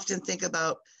 people often think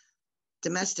about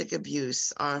domestic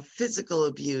abuse or physical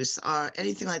abuse or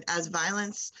anything like as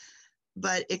violence,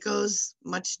 but it goes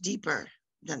much deeper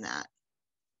than that.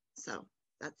 So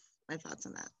that's my thoughts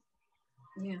on that.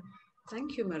 Yeah,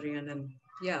 thank you, Marianne. And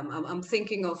yeah, I'm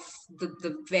thinking of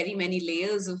the very many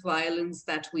layers of violence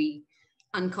that we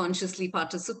unconsciously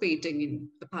participate in,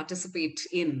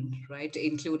 right?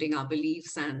 Including our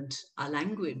beliefs and our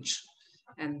language.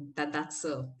 And that's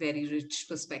a very rich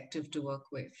perspective to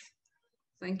work with.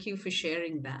 Thank you for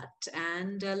sharing that.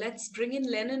 And let's bring in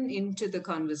Lennon into the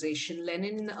conversation.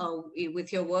 Lennon,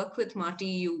 with your work with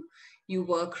Marty, you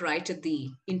work right at the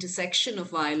intersection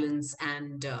of violence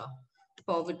and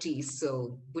poverty.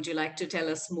 So would you like to tell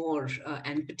us more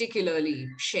and particularly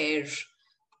share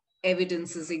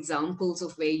evidences, examples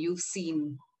of where you've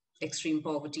seen extreme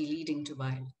poverty leading to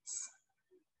violence?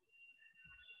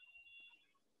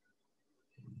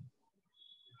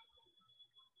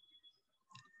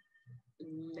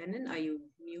 Lennon, are you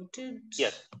muted?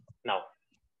 Yes, now.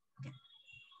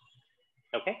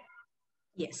 Okay?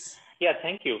 Yes. Yeah,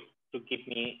 thank you to give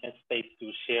me a space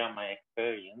to share my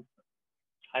experience.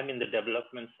 I'm in the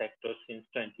development sector since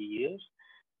 20 years,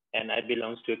 and I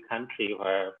belong to a country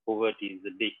where poverty is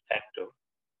a big factor,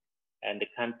 and a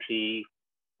country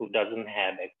who doesn't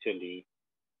have actually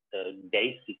the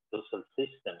basic social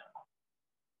system.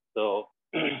 So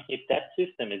if that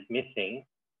system is missing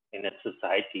in a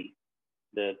society,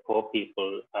 the poor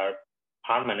people are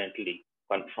permanently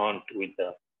confronted with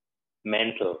the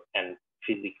mental and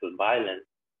physical violence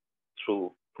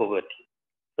through poverty.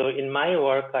 So in my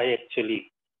work, I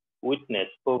actually witness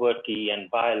poverty and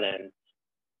violence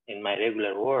in my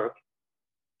regular work.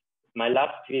 My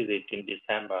last visit in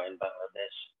December in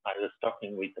Bangladesh, I was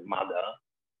talking with a mother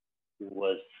who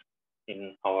was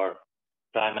in our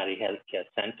primary healthcare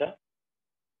center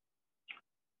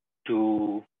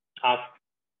to ask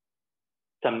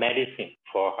some medicine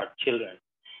for her children.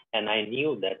 And I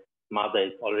knew that mother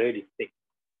is already sick.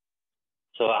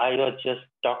 So I was just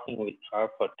talking with her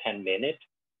for 10 minutes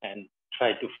and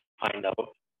tried to find out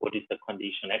what is the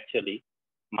condition. Actually,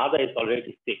 mother is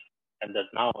already sick, and that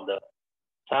now the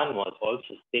son was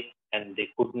also sick and they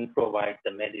couldn't provide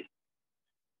the medicine.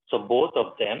 So both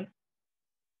of them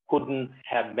couldn't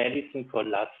have medicine for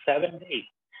the last 7 days.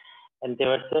 And they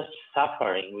were just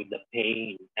suffering with the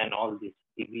pain and all this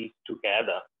disease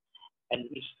together. And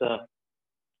it's an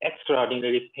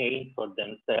extraordinary pain for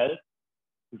themselves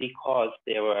because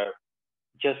they were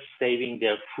just saving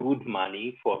their food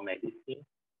money for medicine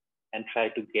and try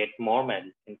to get more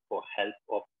medicine for help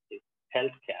of this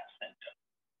healthcare center.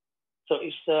 So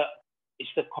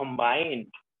it's a combined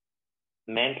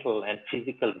mental and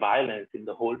physical violence in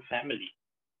the whole family.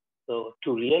 So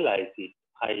to realize it,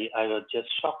 I was just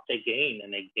shocked again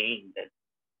and again that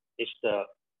it's the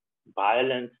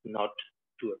violence not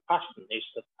to a person,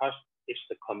 it's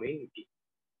the community,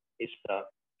 it's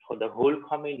for the whole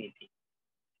community.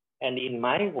 And in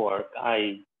my work,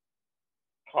 I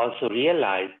also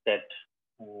realized that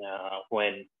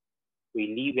when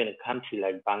we live in a country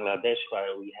like Bangladesh,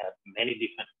 where we have many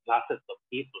different classes of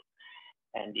people,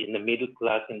 and in the middle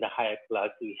class, in the higher class,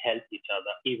 we help each other,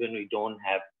 even we don't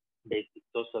have basic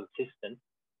social system,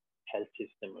 health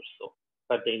system or so.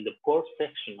 But in the poor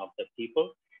section of the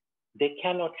people, they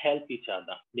cannot help each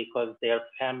other because their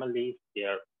families,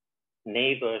 their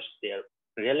neighbors, their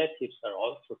relatives are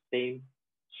also same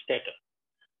status.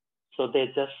 So they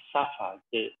just suffer.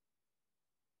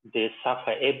 They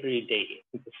suffer every day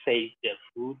to save their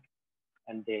food,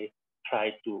 and they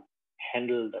try to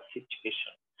handle the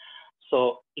situation.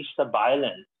 So it's the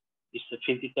violence, it's the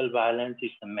physical violence,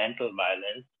 it's the mental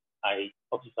violence I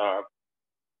observed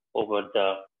over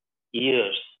the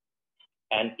years.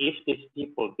 And if these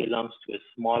people belongs to a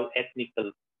small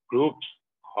ethnical groups,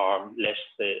 or let's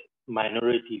say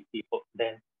minority people,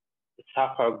 then the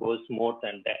suffer goes more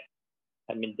than that.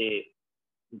 I mean, they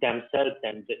themselves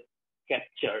and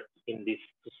captured in this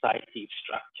society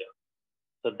structure.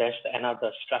 So that's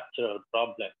another structural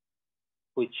problem,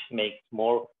 which makes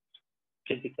more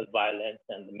physical violence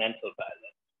and mental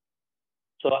violence.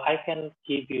 So I can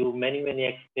give you many, many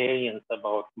experience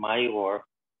about my work,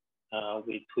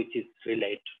 which is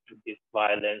related to this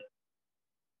violence,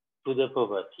 to the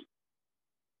poverty.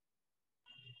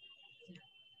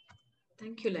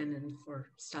 Thank you, Lennon,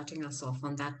 for starting us off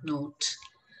on that note.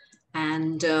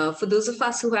 And for those of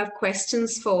us who have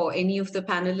questions for any of the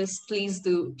panelists, please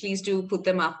do put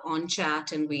them up on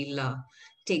chat, and we'll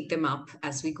take them up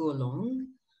as we go along.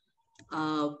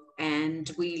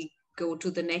 And we'll go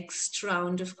to the next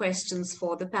round of questions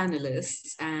for the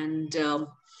panelists. And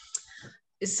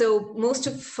so most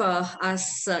of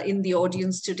us in the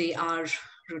audience today are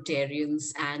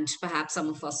Rotarians, and perhaps some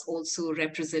of us also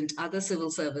represent other civil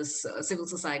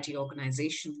society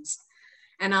organizations.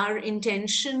 And our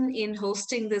intention in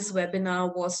hosting this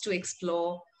webinar was to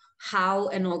explore how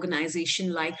an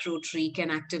organization like Rotary can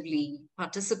actively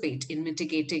participate in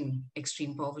mitigating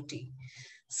extreme poverty.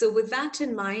 So with that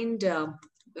in mind,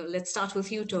 let's start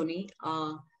with you, Tony.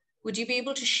 Would you be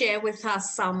able to share with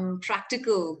us some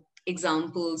practical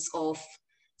examples of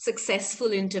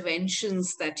successful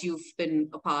interventions that you've been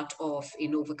a part of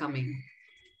in overcoming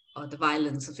the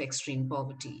violence of extreme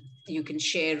poverty? You can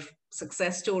share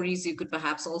success stories. You could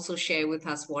perhaps also share with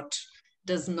us what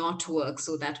does not work,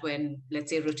 so that when, let's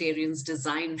say, Rotarians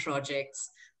design projects,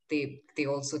 they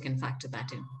also can factor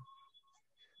that in.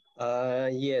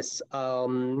 Yes.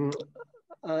 I'll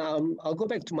go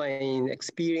back to my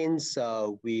experience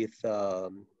with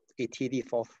ATD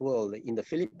Fourth World in the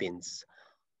Philippines.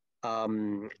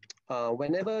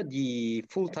 Whenever the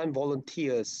full-time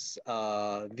volunteers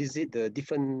visit the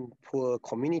different poor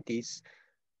communities,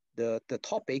 the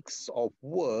topics of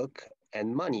work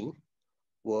and money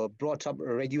were brought up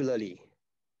regularly.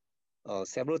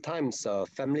 Several times,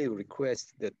 family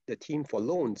request the team for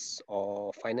loans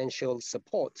or financial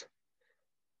support.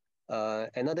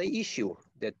 Another issue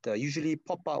that usually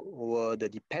pop up were the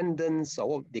dependence, or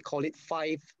what they call it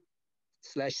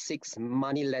 5/6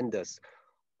 money lenders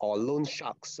or loan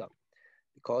sharks,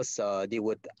 because they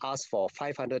would ask for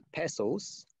 500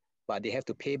 pesos, but they have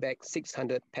to pay back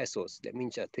 600 pesos. That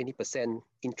means a 20%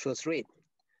 interest rate,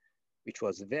 which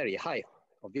was very high,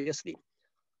 obviously.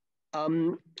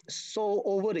 So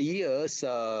over the years,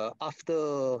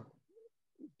 after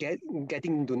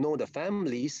getting to know the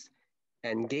families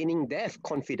and gaining their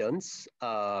confidence,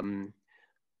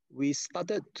 we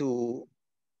started to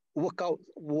work out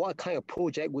what kind of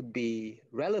project would be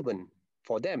relevant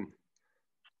for them.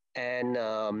 And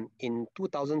in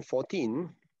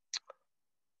 2014,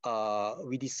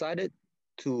 we decided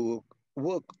to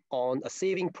work on a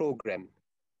saving program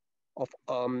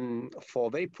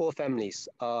for very poor families,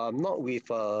 not with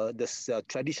the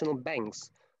traditional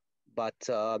banks, but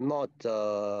not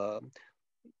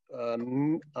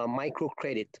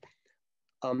microcredit.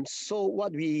 So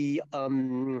what the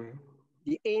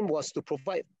aim was to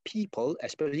provide people,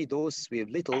 especially those with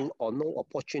little or no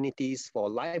opportunities for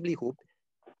livelihood,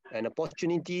 an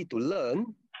opportunity to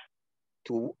learn,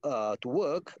 to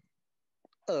work,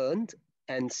 earn,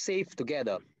 and save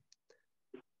together.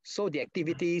 So the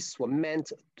activities were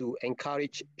meant to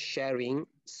encourage sharing,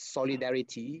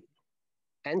 solidarity,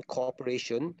 and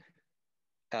cooperation,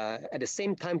 at the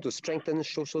same time to strengthen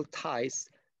social ties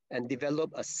and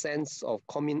develop a sense of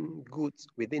common goods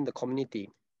within the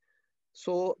community.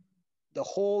 So the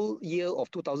whole year of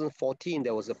 2014,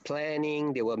 there was a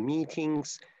planning, there were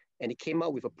meetings, and it came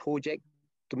out with a project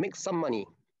to make some money.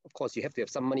 Of course, you have to have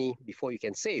some money before you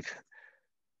can save.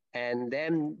 And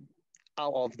then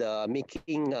out of the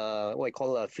making what I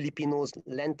call a Filipinos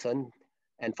lantern,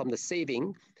 and from the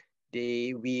saving,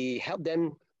 we helped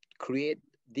them create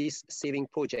this saving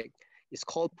project. It's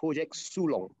called Project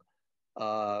Sulong.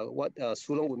 What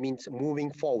Sulong would mean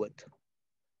moving forward.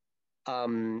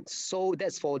 So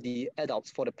that's for the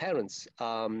adults, for the parents,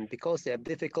 because they have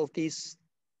difficulties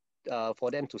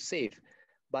for them to save.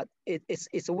 But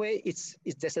it's a way,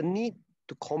 there's a need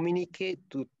to communicate,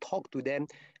 to talk to them,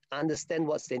 understand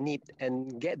what they need,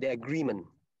 and get their agreement.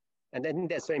 And I think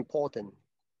that's very important.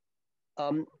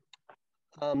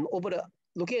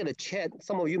 Looking at the chat,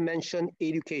 some of you mentioned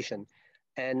education.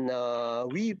 And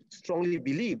we strongly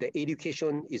believe that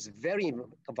education is very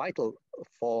vital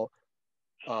for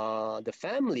the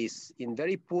families in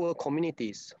very poor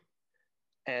communities.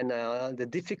 And the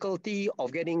difficulty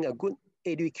of getting a good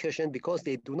education because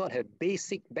they do not have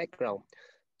basic background.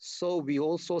 So we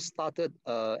also started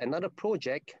another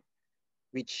project,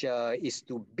 which is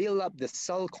to build up the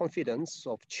self-confidence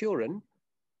of children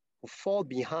who fall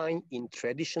behind in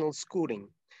traditional schooling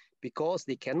because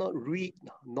they cannot read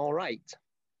nor write.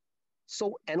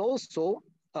 So, and also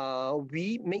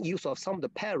we make use of some of the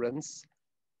parents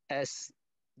as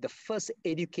the first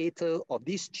educator of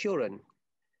these children.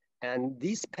 And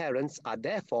these parents are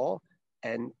therefore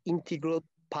an integral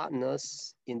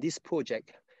partners in this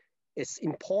project. It's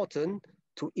important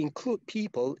to include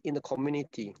people in the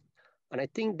community. And I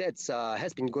think that's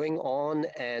has been going on,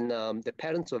 and the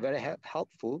parents were very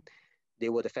helpful. They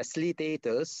were the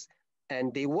facilitators,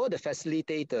 and they were the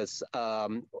facilitators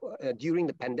during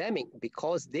the pandemic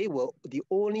because they were the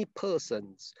only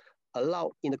persons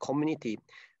allowed in the community.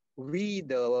 We,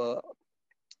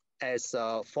 as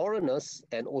foreigners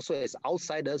and also as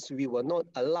outsiders, we were not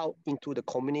allowed into the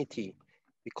community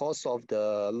because of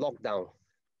the lockdown.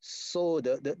 So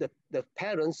the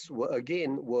parents were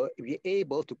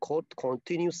able to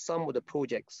continue some of the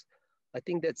projects. I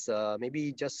think that's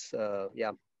maybe just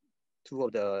two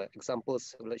of the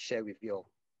examples let's share with you all.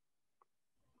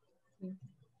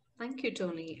 Thank you,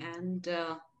 Tony. And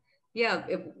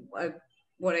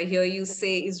what I hear you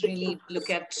say is really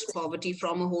look at poverty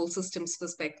from a whole systems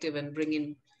perspective and bring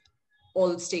in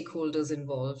all stakeholders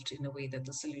involved in a way that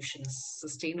the solution is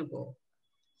sustainable.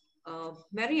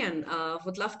 Marianne,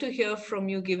 would love to hear from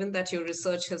you, given that your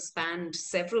research has spanned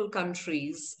several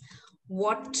countries.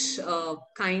 What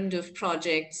kind of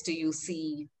projects do you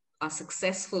see are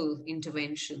successful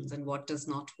interventions and what does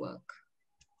not work?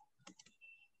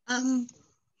 I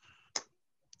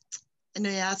know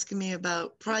you're asking me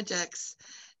about projects,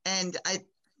 and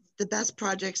the best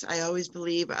projects I always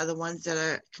believe are the ones that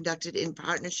are conducted in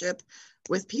partnership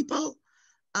with people.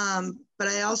 But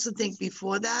I also think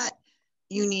before that,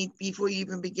 before you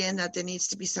even begin, that there needs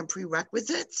to be some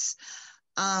prerequisites.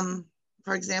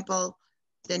 For example,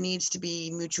 there needs to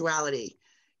be mutuality.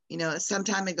 You know, some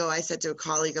time ago, I said to a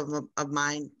colleague of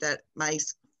mine that my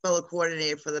fellow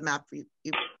coordinator for the MAP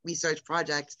research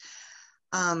project,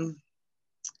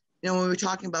 you know, when we were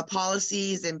talking about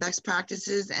policies and best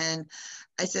practices, and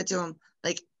I said to him,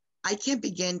 like, I can't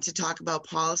begin to talk about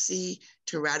policy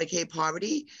to eradicate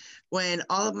poverty when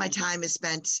all of my time is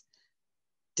spent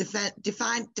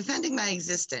defending my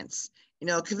existence, you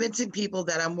know, convincing people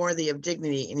that I'm worthy of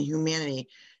dignity and humanity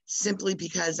simply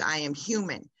because I am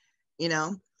human, you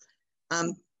know.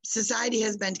 Society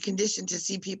has been conditioned to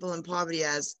see people in poverty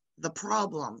as the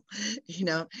problem, you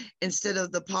know, instead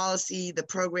of the policy, the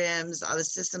programs, or the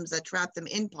systems that trap them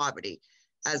in poverty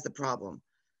as the problem,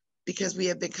 because we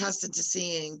have been accustomed to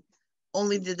seeing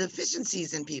only the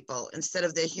deficiencies in people instead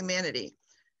of their humanity.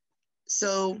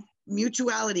 So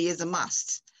mutuality is a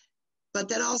must, but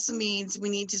that also means we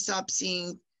need to stop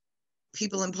seeing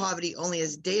people in poverty only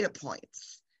as data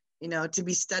points, you know, to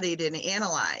be studied and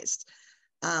analyzed.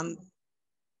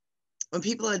 When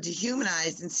people are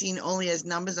dehumanized and seen only as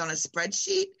numbers on a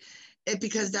spreadsheet, it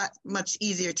becomes that much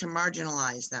easier to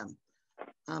marginalize them.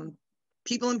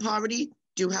 People in poverty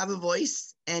do have a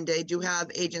voice and they do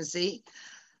have agency,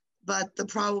 but the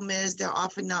problem is they're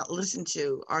often not listened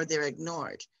to or they're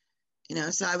ignored. You know,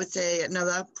 so I would say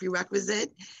another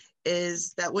prerequisite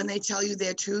is that when they tell you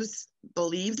their truth,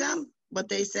 believe them, what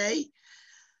they say.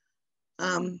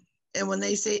 And when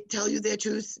they tell you their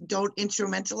truth, don't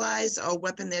instrumentalize or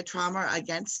weapon their trauma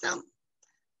against them,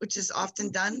 which is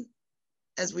often done,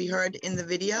 as we heard in the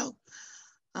video.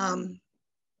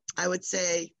 I would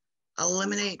say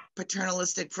eliminate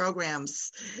paternalistic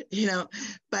programs, you know,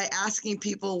 by asking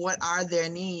people what are their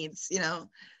needs, you know,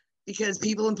 because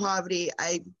people in poverty,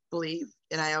 I believe,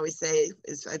 and I always say,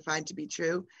 I find to be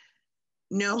true,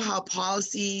 know how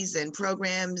policies and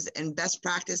programs and best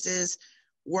practices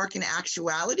work in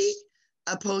actuality,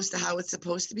 opposed to how it's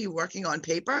supposed to be working on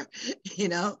paper, you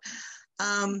know.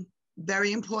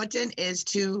 Very important is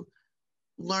to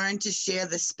learn to share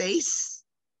the space,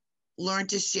 learn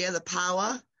to share the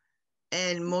power,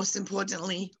 and most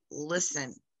importantly,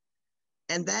 listen.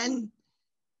 And then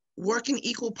work in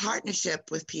equal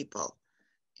partnership with people,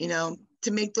 you know,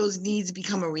 to make those needs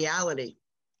become a reality,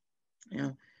 you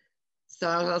know. So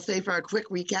I'll say for a quick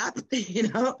recap, you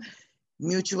know,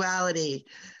 mutuality,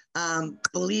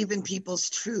 believe in people's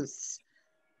truths,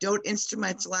 don't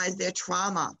instrumentalize their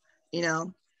trauma, you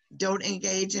know, don't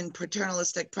engage in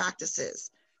paternalistic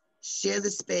practices, share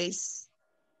the space,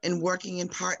 and working in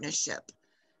partnership.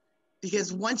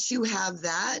 Because once you have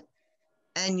that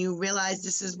and you realize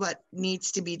this is what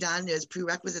needs to be done, there's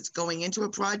prerequisites going into a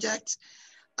project,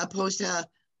 opposed to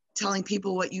telling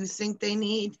people what you think they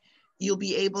need, you'll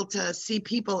be able to see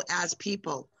people,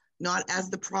 not as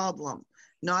the problem,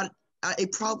 not a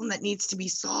problem that needs to be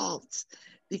solved,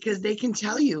 because they can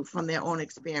tell you from their own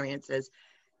experiences,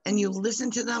 and you listen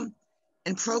to them,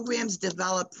 and programs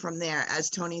develop from there. As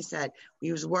Tony said,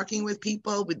 we was working with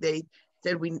people, they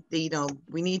said we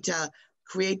need to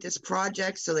create this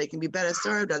project so they can be better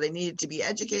served, or they needed to be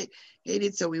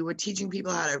educated. So we were teaching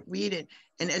people how to read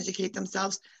and educate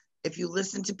themselves. If you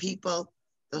listen to people,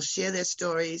 they'll share their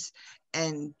stories,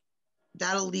 and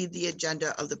that'll lead the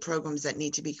agenda of the programs that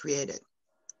need to be created.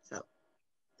 So,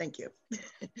 thank you.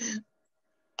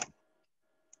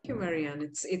 Thank you,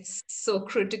 Marianne. It's so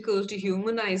critical to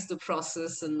humanize the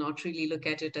process and not really look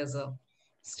at it as a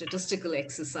statistical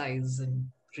exercise and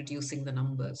reducing the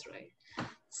numbers, right?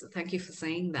 So thank you for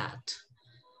saying that.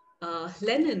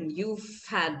 Lennon, you've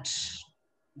had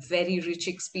very rich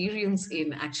experience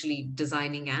in actually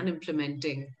designing and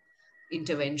implementing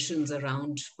interventions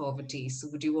around poverty. So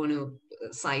would you want to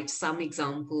cite some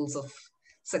examples of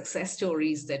success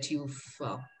stories that you've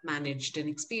managed and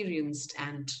experienced,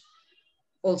 and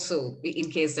also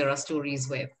in case there are stories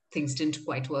where things didn't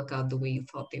quite work out the way you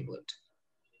thought they would?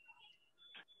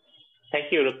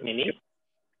 Thank you, Rukmini.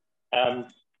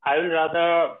 I will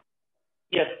rather,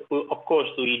 yes, of course,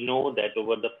 we know that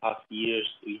over the past years,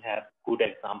 we have good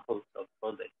examples of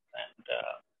projects and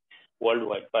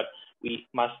worldwide, but we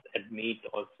must admit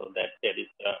also that there is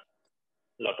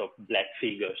a lot of black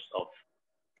figures of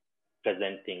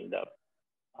presenting the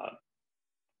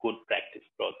good practice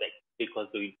project, because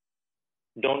we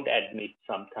don't admit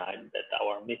sometimes that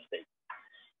our mistakes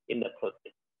in the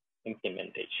project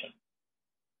implementation.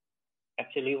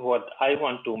 Actually, what I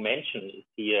want to mention is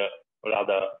here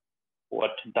rather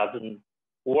what doesn't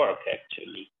work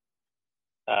actually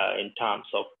in terms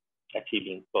of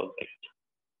achieving project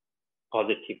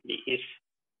positively.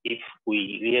 If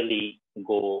we really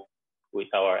go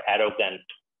with our arrogant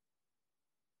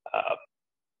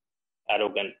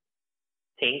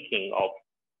thinking of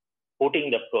putting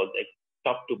the project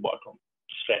top to bottom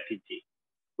strategy,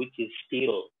 which is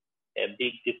still a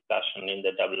big discussion in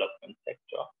the development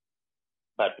sector,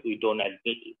 but we don't admit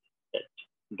it,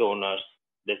 that donors,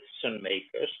 decision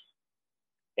makers,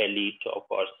 elite of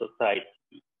our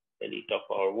society, elite of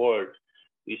our world,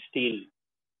 we still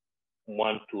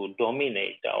want to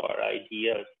dominate our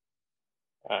ideas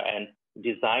and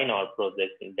design our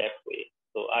projects in that way.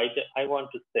 So I want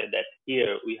to say that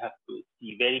here we have to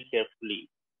see very carefully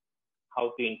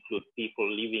how to include people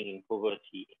living in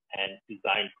poverty and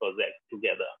design projects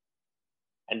together.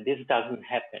 And this doesn't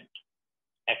happen,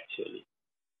 actually.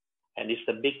 And it's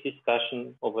a big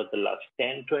discussion over the last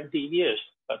 10, 20 years,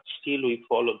 but still we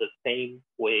follow the same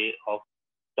way of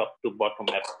top to bottom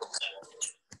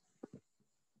approach.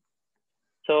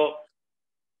 So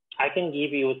I can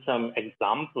give you some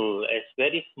example, a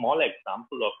very small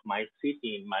example of my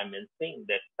city in Mymensingh,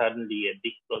 that suddenly a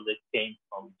big project came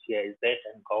from GIZ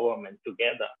and government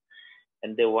together,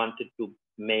 and they wanted to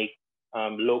make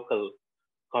local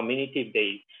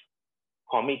community-based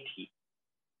committee.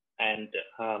 And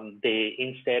they,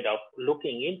 instead of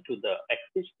looking into the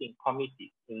existing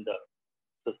committees in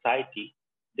the society,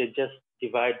 they just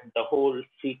divide the whole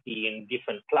city in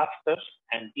different clusters,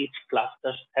 and each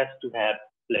cluster has to have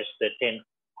less than 10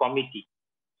 committees.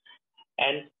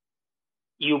 And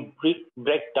you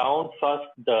break down first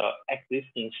the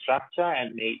existing structure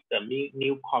and make the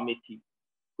new committee,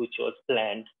 which was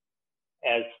planned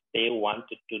as they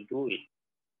wanted to do it.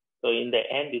 So in the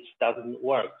end, it doesn't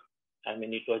work. I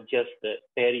mean, it was just a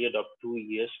period of 2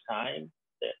 years' time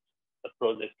that the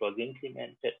project was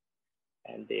implemented,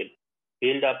 and they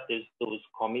build up those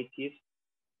committees,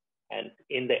 and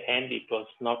in the end, it was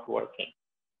not working.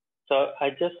 So I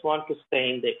just want to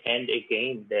say in the end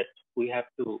again that we have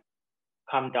to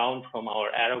come down from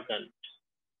our arrogant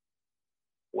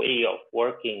way of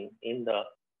working in the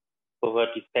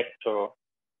poverty sector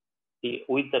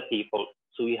with the people.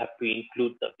 So we have to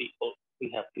include the people.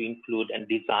 We have to include and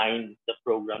design the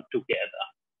program together.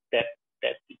 That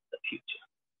is the future.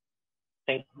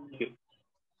 Thank you.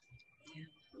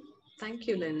 Thank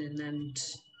you, Lennon. And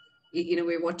in a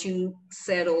way, what you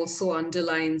said also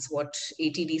underlines what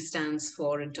ATD stands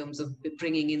for in terms of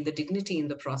bringing in the dignity in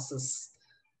the process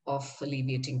of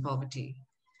alleviating poverty.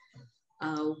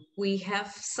 We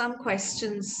have some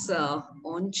questions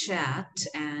on chat,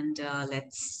 and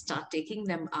let's start taking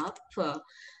them up.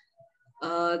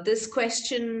 This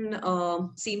question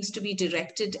seems to be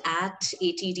directed at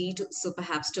ATD, so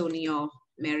perhaps Tony or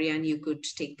Marianne, you could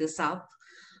take this up.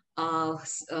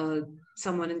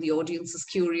 Someone in the audience is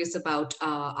curious about,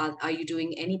 are you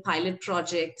doing any pilot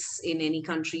projects in any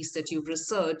countries that you've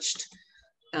researched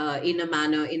in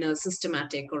a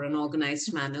systematic or an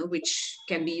organized manner, which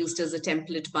can be used as a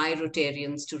template by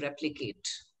Rotarians to replicate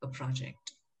a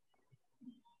project?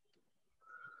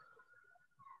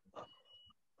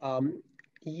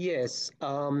 Yes.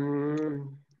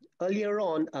 Earlier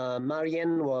on,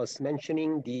 Marianne was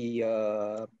mentioning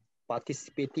the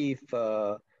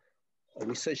participative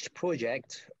research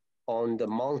project on the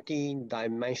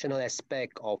multi-dimensional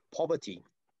aspect of poverty.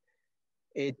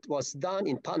 It was done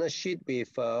in partnership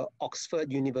with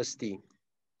Oxford University.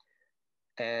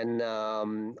 And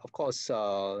of course,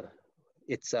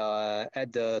 it's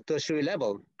at the tertiary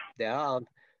level. There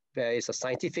is a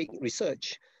scientific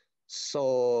research.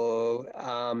 So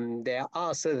there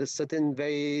are certain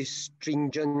very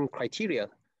stringent criteria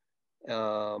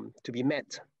to be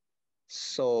met.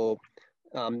 So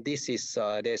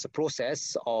there's a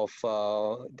process of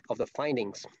the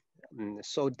findings.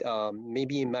 So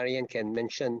maybe Marianne can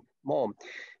mention more.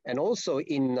 And also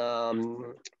in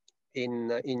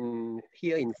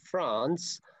here in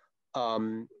France,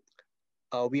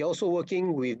 we're also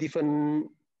working with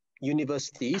different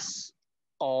universities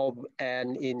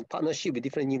and in partnership with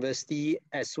different universities,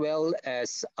 as well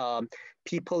as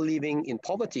people living in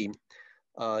poverty,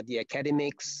 the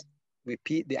academics, the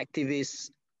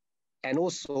activists, and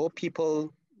also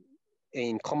people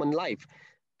in common life,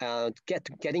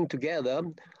 getting together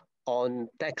on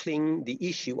tackling the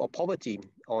issue of poverty,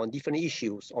 on different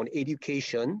issues, on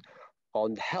education,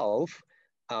 on health,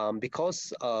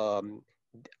 because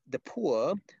the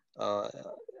poor,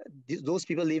 those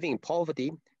people living in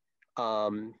poverty,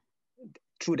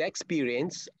 through their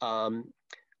experience,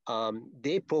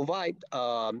 they provide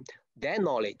their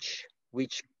knowledge,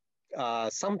 which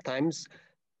sometimes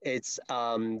it's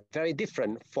very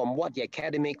different from what the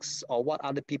academics or what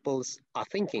other people are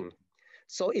thinking.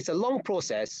 So it's a long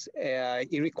process.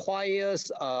 It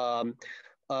requires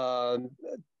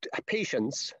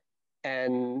patience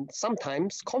and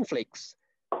sometimes conflicts.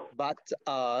 But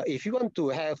if you want to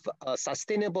have a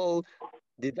sustainable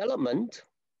development,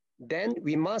 then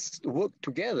we must work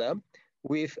together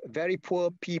with very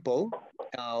poor people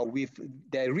with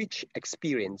their rich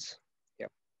experience. Yeah.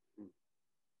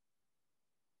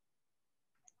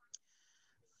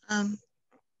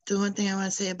 The one thing I want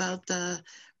to say about the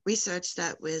research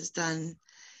that was done,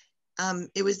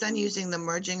 it was done using the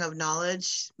merging of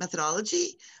knowledge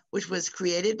methodology, which was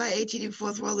created by ATD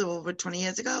Fourth World over 20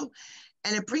 years ago.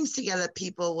 And it brings together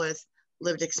people with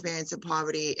lived experience of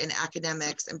poverty and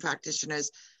academics and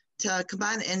practitioners to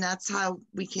combine, and that's how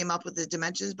we came up with the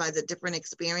dimensions, by the different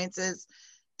experiences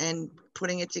and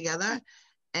putting it together.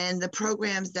 And the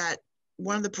programs that,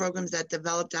 one of the programs that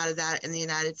developed out of that in the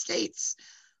United States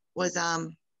was a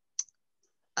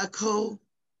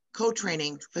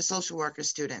co-training for social worker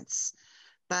students.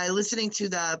 By listening to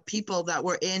the people that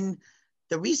were in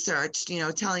the research, you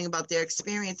know, telling about their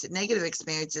experience, negative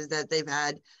experiences that they've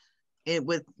had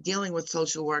with dealing with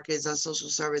social workers or social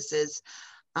services,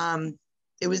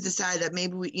 it was decided that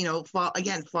maybe we, you know,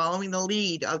 following the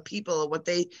lead of people, what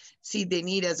they see they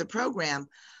need as a program,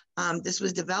 this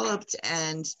was developed,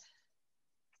 and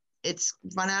it's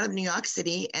run out of New York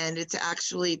City, and it's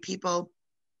actually people,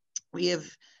 we have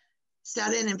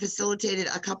sat in and facilitated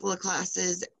a couple of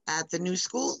classes at the New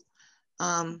School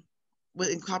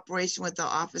in cooperation with the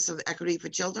Office of Equity for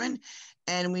Children,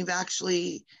 and we've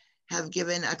actually have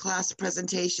given a class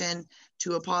presentation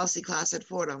to a policy class at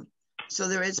Fordham. So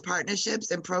there is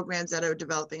partnerships and programs that are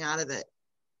developing out of it.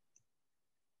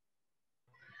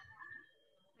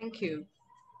 Thank you.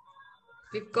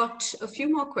 We've got a few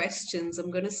more questions.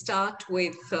 I'm going to start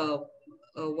with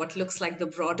what looks like the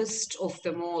broadest of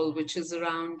them all, which is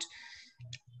around,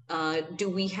 do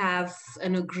we have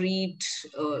an agreed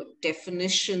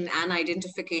definition and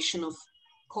identification of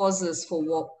causes for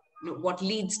what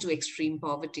leads to extreme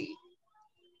poverty?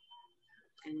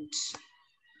 And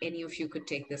any of you could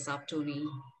take this up, Tony,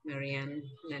 Marianne,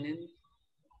 Lennon.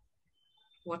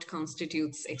 What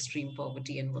constitutes extreme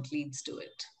poverty and what leads to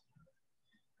it?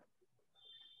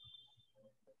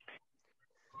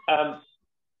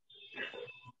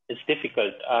 It's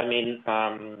difficult. I mean,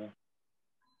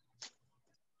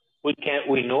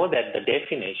 we know that the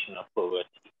definition of poverty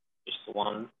is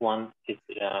one is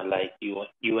like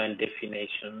UN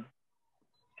definition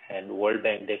and World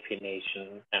Bank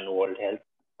definition and World Health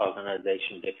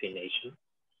Organization definition.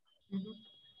 Mm-hmm.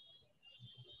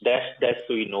 That's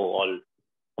we know,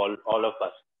 all of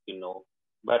us, we know.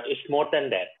 But it's more than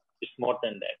that. It's more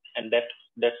than that. And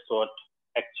that's what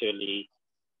actually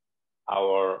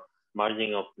our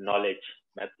merging of knowledge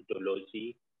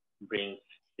methodology brings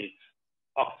this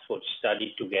Oxford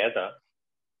study together,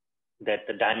 that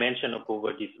the dimension of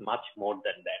poverty is much more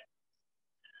than that.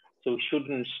 So we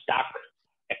shouldn't stuck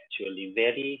actually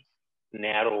very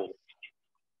narrow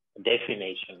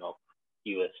definition of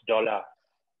US dollar,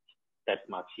 that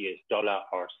much US dollar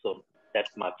or so, that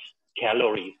much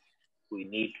calories we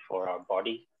need for our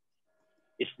body.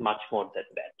 It's much more than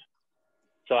that.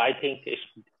 So I think it's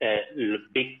a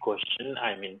big question.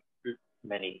 I mean,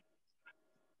 many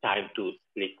time to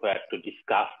require to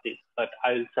discuss this, but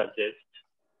I'll suggest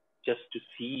just to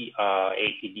see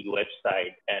ATD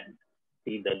website and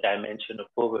see the dimension of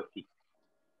poverty.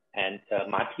 And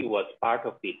Mati was part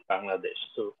of it, Bangladesh.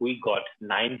 So we got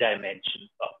 9 dimensions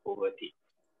of poverty.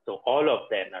 So all of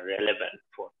them are relevant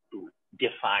to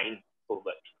define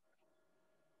poverty.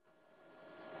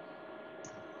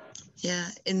 Yeah,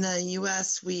 in the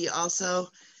US, we also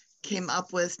came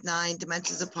up with 9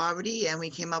 dimensions of poverty, and we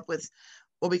came up with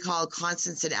what we call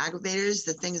constants and aggravators,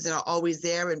 the things that are always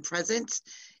there and present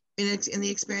in the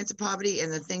experience of poverty,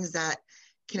 and the things that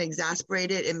can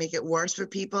exacerbate it and make it worse for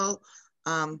people,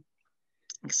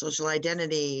 like social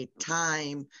identity,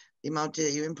 time, the amount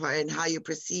that you impart, and how you're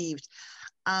perceived.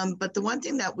 But the one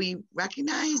thing that we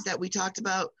recognize that we talked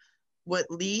about, what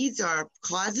leads or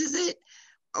causes it,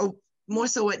 or more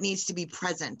so what needs to be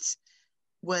present,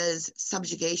 was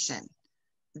subjugation.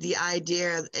 The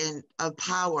idea of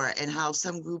power and how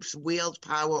some groups wield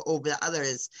power over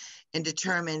others and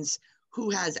determines who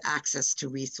has access to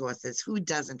resources, who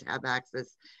doesn't have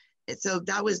access. And so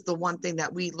that was the one thing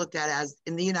that we looked at as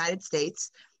in the United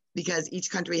States, because each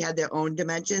country had their own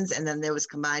dimensions, and then there was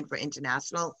combined for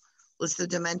international list of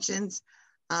dimensions.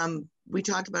 We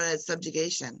talked about it as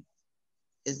subjugation,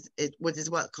 which is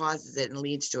what causes it and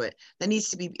leads to it. That needs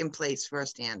to be in place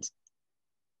firsthand.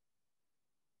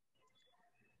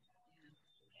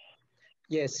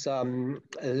 Yes,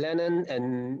 Lennon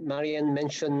and Marianne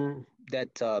mentioned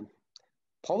that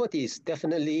poverty is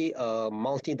definitely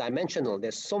multidimensional.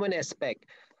 There's so many aspects.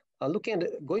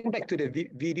 Going back to the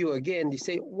video again, they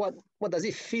say, what does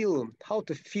it feel? How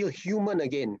to feel human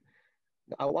again?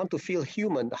 I want to feel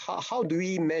human. How do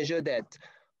we measure that?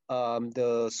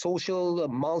 The social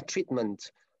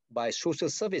maltreatment by social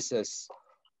services,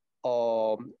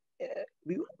 or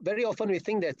very often we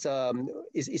think that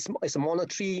it's a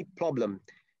monetary problem.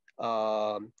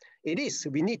 It is.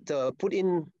 We need to put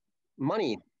in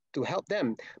money to help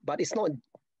them, but it's not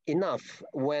enough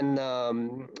when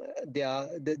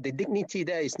the dignity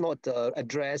there is not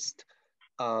addressed.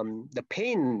 The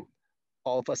pain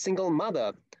of a single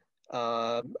mother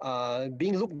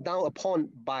being looked down upon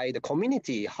by the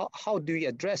community. How do we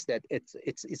address that?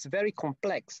 It's very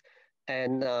complex,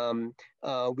 and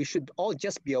we should all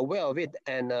just be aware of it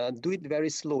and do it very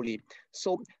slowly.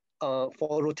 So for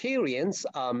Rotarians,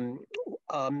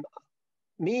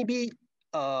 maybe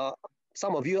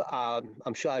some of you are,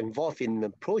 I'm sure, are involved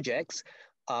in projects,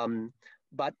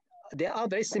 but there are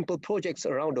very simple projects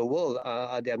around the world.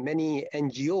 There are many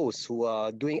NGOs who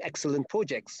are doing excellent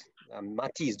projects.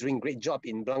 Mati is doing a great job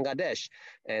in Bangladesh,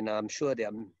 and I'm sure there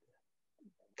are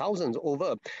thousands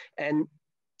over. And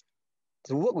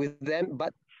to work with them,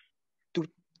 but to,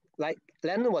 like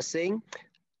Lennon was saying,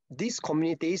 these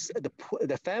communities,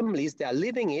 the families that are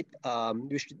living it,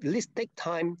 we should at least take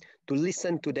time to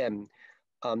listen to them.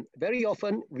 Very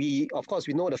often, of course,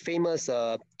 we know the famous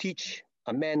teach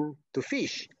a man to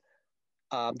fish,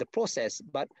 the process,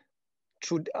 but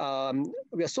we are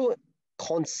so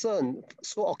concerned,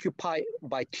 so occupied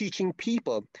by teaching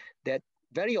people that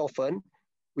very often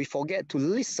we forget to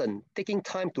listen, taking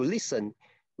time to listen.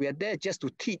 We are there just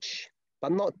to teach,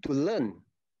 but not to learn.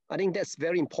 I think that's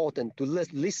very important, to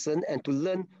listen and to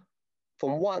learn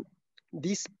from what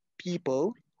these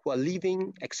people who are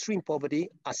living extreme poverty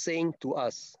are saying to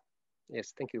us.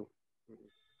 Yes, thank you.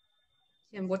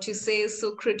 And what you say is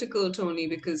so critical, Tony,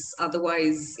 because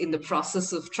otherwise, in the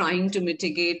process of trying to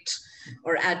mitigate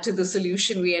or add to the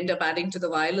solution, we end up adding to the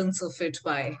violence of it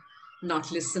by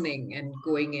not listening and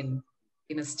going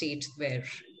in a state where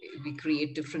we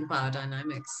create different power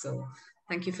dynamics. So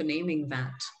thank you for naming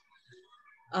that.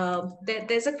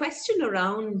 There's a question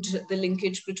around the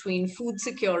linkage between food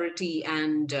security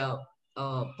and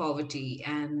poverty,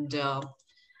 and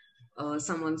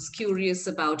someone's curious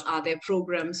about, are there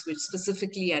programs which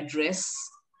specifically address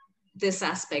this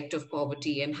aspect of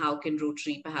poverty, and how can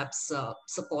Rotary perhaps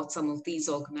support some of these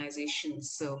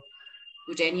organizations? So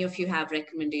would any of you have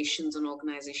recommendations on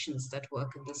organizations that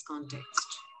work in this context?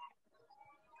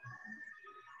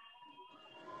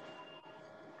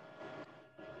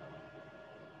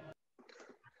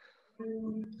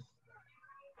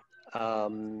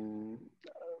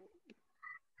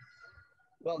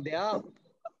 Well, there are,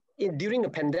 during the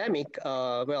pandemic,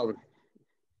 well,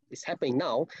 it's happening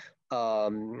now.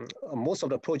 Most of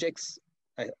the projects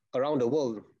around the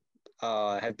world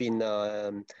have been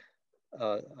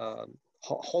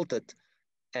halted.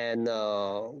 And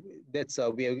that's a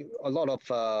lot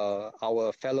of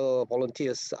our fellow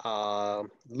volunteers are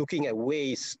looking at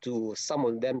ways to, some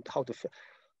of them, how to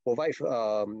provide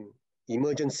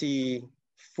emergency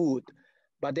food.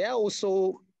 But there are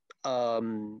also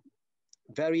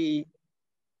very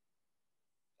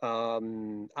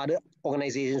other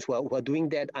organizations who are doing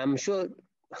that. I'm sure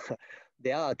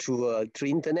they are through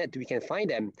internet, we can find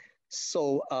them.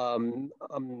 So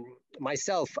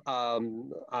myself,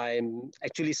 I'm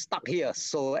actually stuck here.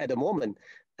 So at the moment,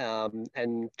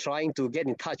 and trying to get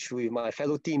in touch with my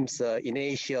fellow teams in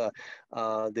Asia.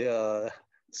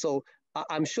 So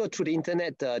I'm sure through the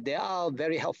internet, there are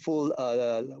very helpful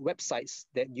websites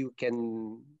that you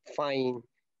can find.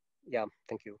 Yeah,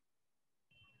 thank you.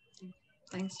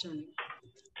 Thanks, Tony.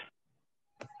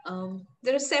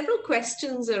 There are several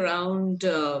questions around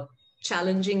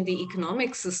challenging the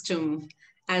economic system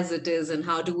as it is, and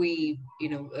how do we,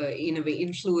 in a way,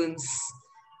 influence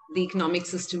the economic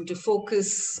system to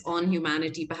focus on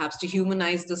humanity, perhaps to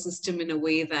humanize the system in a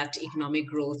way that economic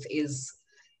growth is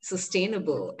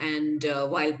sustainable. And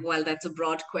while that's a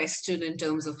broad question in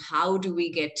terms of how do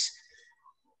we get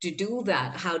to do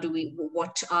that,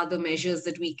 what are the measures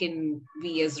that we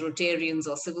as Rotarians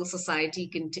or civil society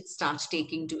can start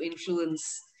taking to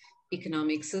influence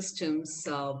economic systems?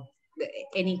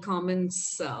 Any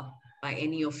comments by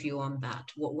any of you on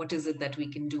that? What is it that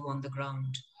we can do on the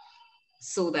ground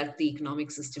so that the economic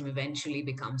system eventually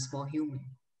becomes more human?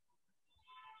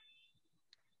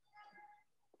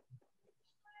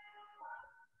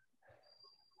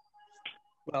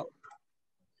 Well,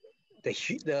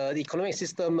 the economic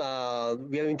system,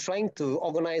 we have been trying to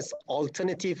organize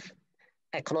alternative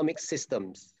economic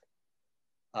systems,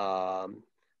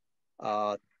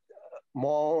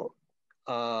 more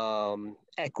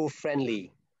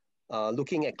eco-friendly,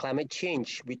 looking at climate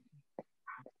change, which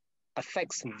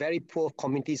affects very poor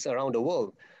communities around the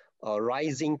world.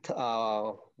 Rising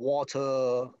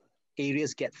water,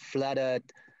 areas get flooded,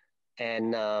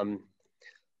 and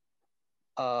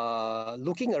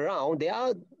looking around, there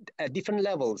are at different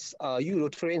levels. You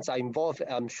Rotarians are involved,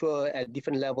 I'm sure, at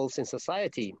different levels in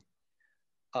society.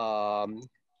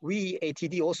 We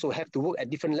ATD also have to work at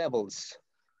different levels.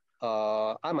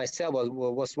 I myself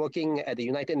was working at the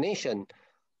United Nations,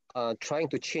 trying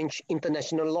to change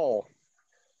international law.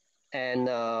 And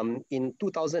in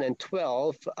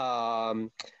 2012,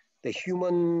 the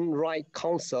Human Rights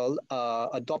Council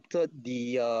adopted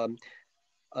the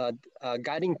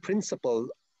guiding principle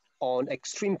on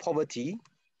extreme poverty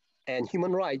and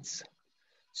human rights.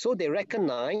 So they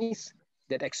recognize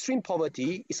that extreme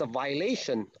poverty is a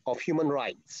violation of human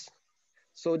rights.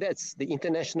 So that's the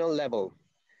international level.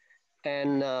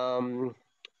 And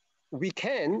we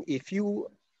can, if you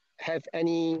have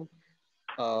any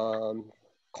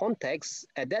contacts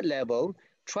at that level,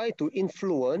 try to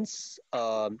influence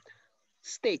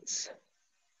states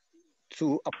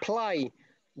to apply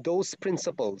those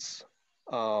principles.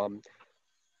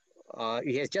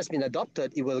 It has just been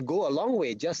adopted. It will go a long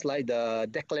way, just like the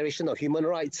Declaration of Human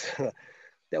Rights.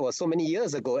 That was so many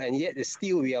years ago, and yet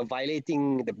still we are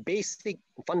violating the basic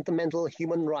fundamental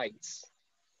human rights.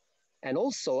 And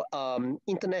also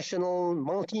international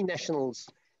multinationals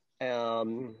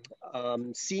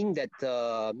seeing that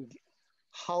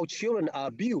how children are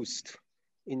abused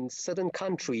in certain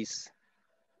countries,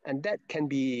 and that can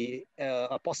be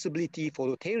a possibility for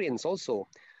Rotarians also,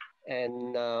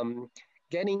 and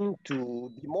getting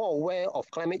to be more aware of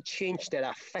climate change that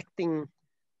are affecting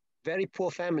very poor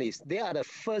families. They are the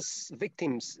first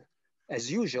victims,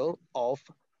 as usual, of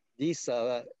this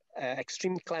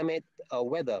extreme climate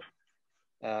weather.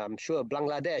 I'm sure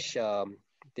Bangladesh,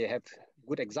 they have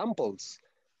good examples.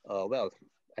 Well,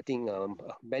 I think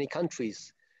many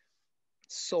countries.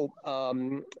 So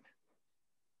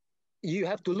you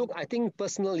have to look, I think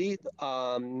personally,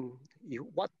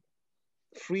 what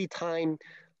free time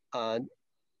and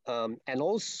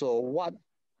also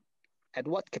at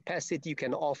what capacity you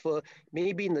can offer.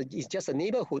 Maybe it's just a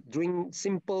neighborhood, doing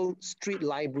simple street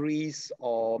libraries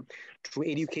or through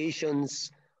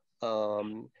educations,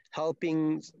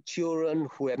 helping children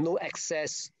who have no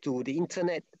access to the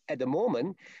internet at the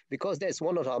moment, because that's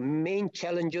one of our main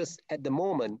challenges at the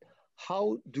moment.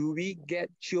 How do we get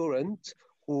children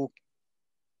who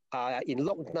are in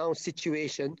lockdown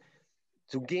situation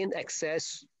to gain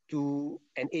access to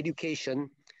an education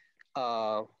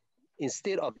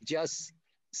instead of just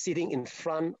sitting in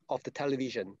front of the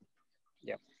television?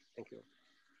 Yeah, thank you.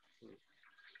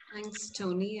 Thanks,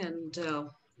 Tony. And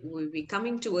we'll be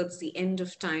coming towards the end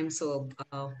of time, so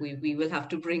we will have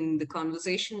to bring the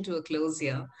conversation to a close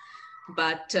here.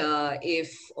 But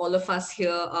if all of us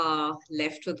here are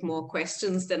left with more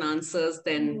questions than answers,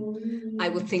 then I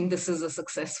would think this is a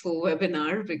successful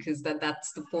webinar, because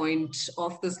that's the point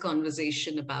of this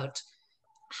conversation about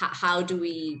how do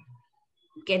we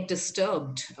get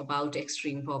disturbed about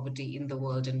extreme poverty in the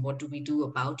world, and what do we do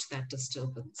about that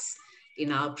disturbance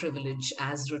in our privilege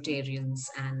as Rotarians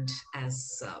and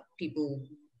as people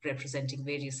representing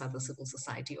various other civil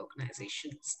society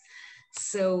organizations.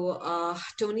 So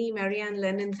Tony, Marianne,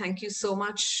 Lennon, thank you so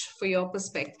much for your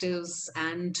perspectives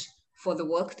and for the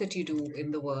work that you do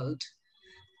in the world.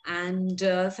 And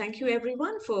thank you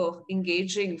everyone for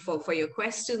engaging, for your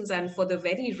questions, and for the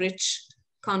very rich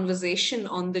conversation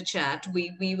on the chat.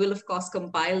 We will of course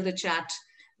compile the chat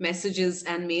messages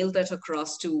and mail that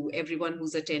across to everyone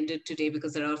who's attended today,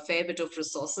 because there are a fair bit of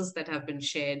resources that have been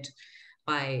shared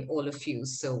by all of you.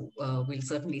 So we'll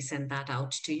certainly send that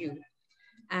out to you.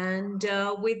 And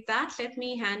with that, let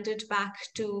me hand it back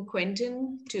to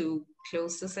Quentin to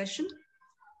close the session.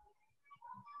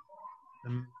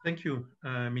 Thank you,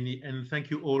 Minnie, and thank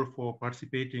you all for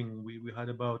participating. We had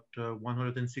about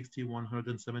 160,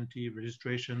 170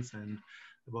 registrations, and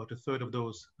about a third of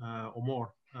those or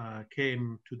more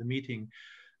came to the meeting.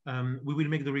 We will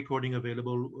make the recording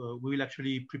available. We will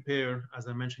actually prepare, as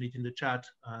I mentioned it in the chat,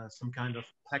 some kind of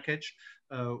package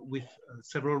with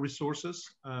several resources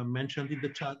mentioned in the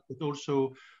chat, but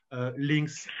also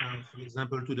links, for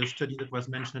example, to the study that was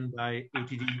mentioned by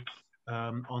ATD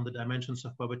on the dimensions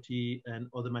of poverty and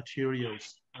other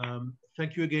materials.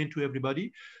 Thank you again to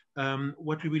everybody.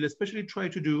 What we will especially try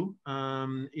to do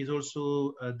is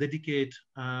also dedicate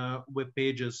web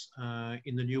pages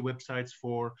in the new websites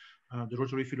for the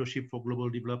Rotary Fellowship for Global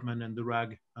Development and the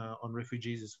RAG on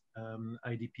refugees,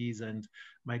 IDPs and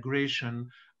migration,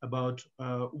 about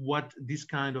what this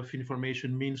kind of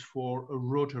information means for a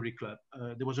Rotary Club.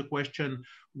 There was a question,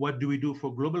 what do we do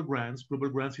for global grants? Global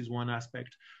grants is one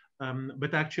aspect.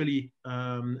 But actually,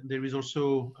 there is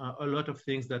also a lot of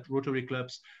things that Rotary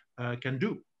clubs can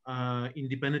do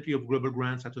independently of global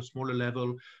grants at a smaller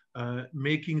level,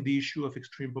 making the issue of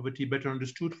extreme poverty better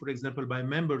understood, for example, by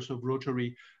members of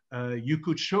Rotary. You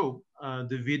could show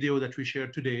the video that we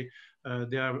shared today.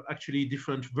 There are actually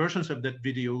different versions of that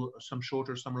video, some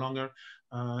shorter, some longer,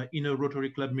 in a Rotary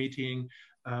Club meeting.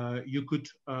 You could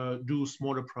do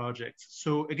smaller projects.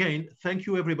 So again, thank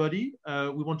you everybody.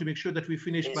 We want to make sure that we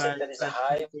finish by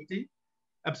 5:30.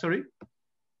 I'm sorry?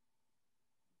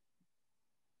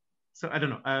 So I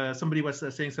don't know, somebody was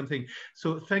saying something.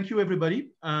 So thank you everybody.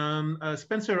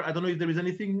 Spencer, I don't know if there is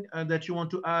anything that you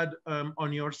want to add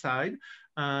on your side,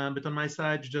 but on my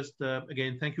side, just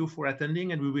again, thank you for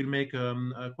attending, and we will make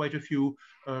quite a few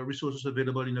resources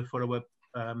available in a follow-up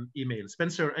email.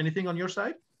 Spencer, anything on your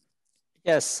side?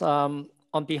 Yes,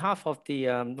 on behalf of the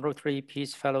Rotary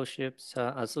Peace Fellowships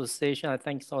Association, I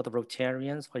thank all the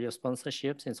Rotarians for your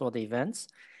sponsorships in all the events.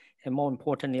 And more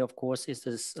importantly, of course, is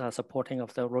this supporting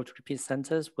of the Rotary Peace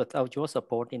Centers. Without your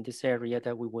support in this area,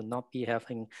 that we would not be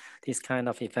having these kind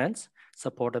of events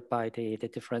supported by the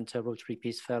different Rotary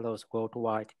Peace Fellows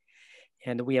worldwide.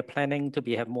 And we are planning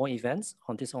to have more events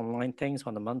on these online things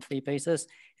on a monthly basis.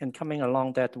 And coming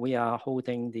along that, we are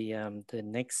holding the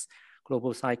next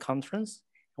Global Site Conference.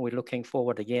 And we're looking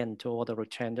forward again to all the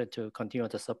Rotarians to continue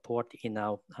the support in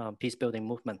our peace building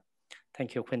movement.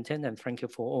 Thank you, Quentin, and thank you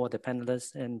for all the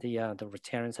panelists and the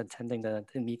Rotarians attending the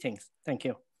meetings. Thank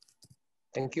you.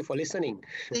 Thank you for listening.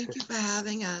 Thank you for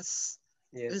having us.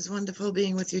 Yes. It was wonderful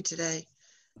being with you today,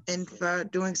 and for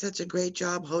doing such a great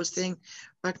job hosting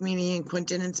Rukmini and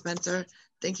Quentin and Spencer.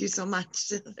 Thank you so much.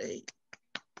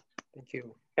 Thank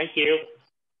you. Thank you.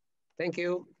 Thank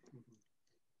you.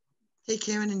 Take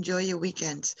care and enjoy your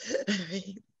weekend.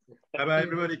 Bye-bye,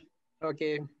 everybody.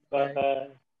 Okay. Bye-bye.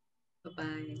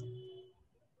 Bye-bye.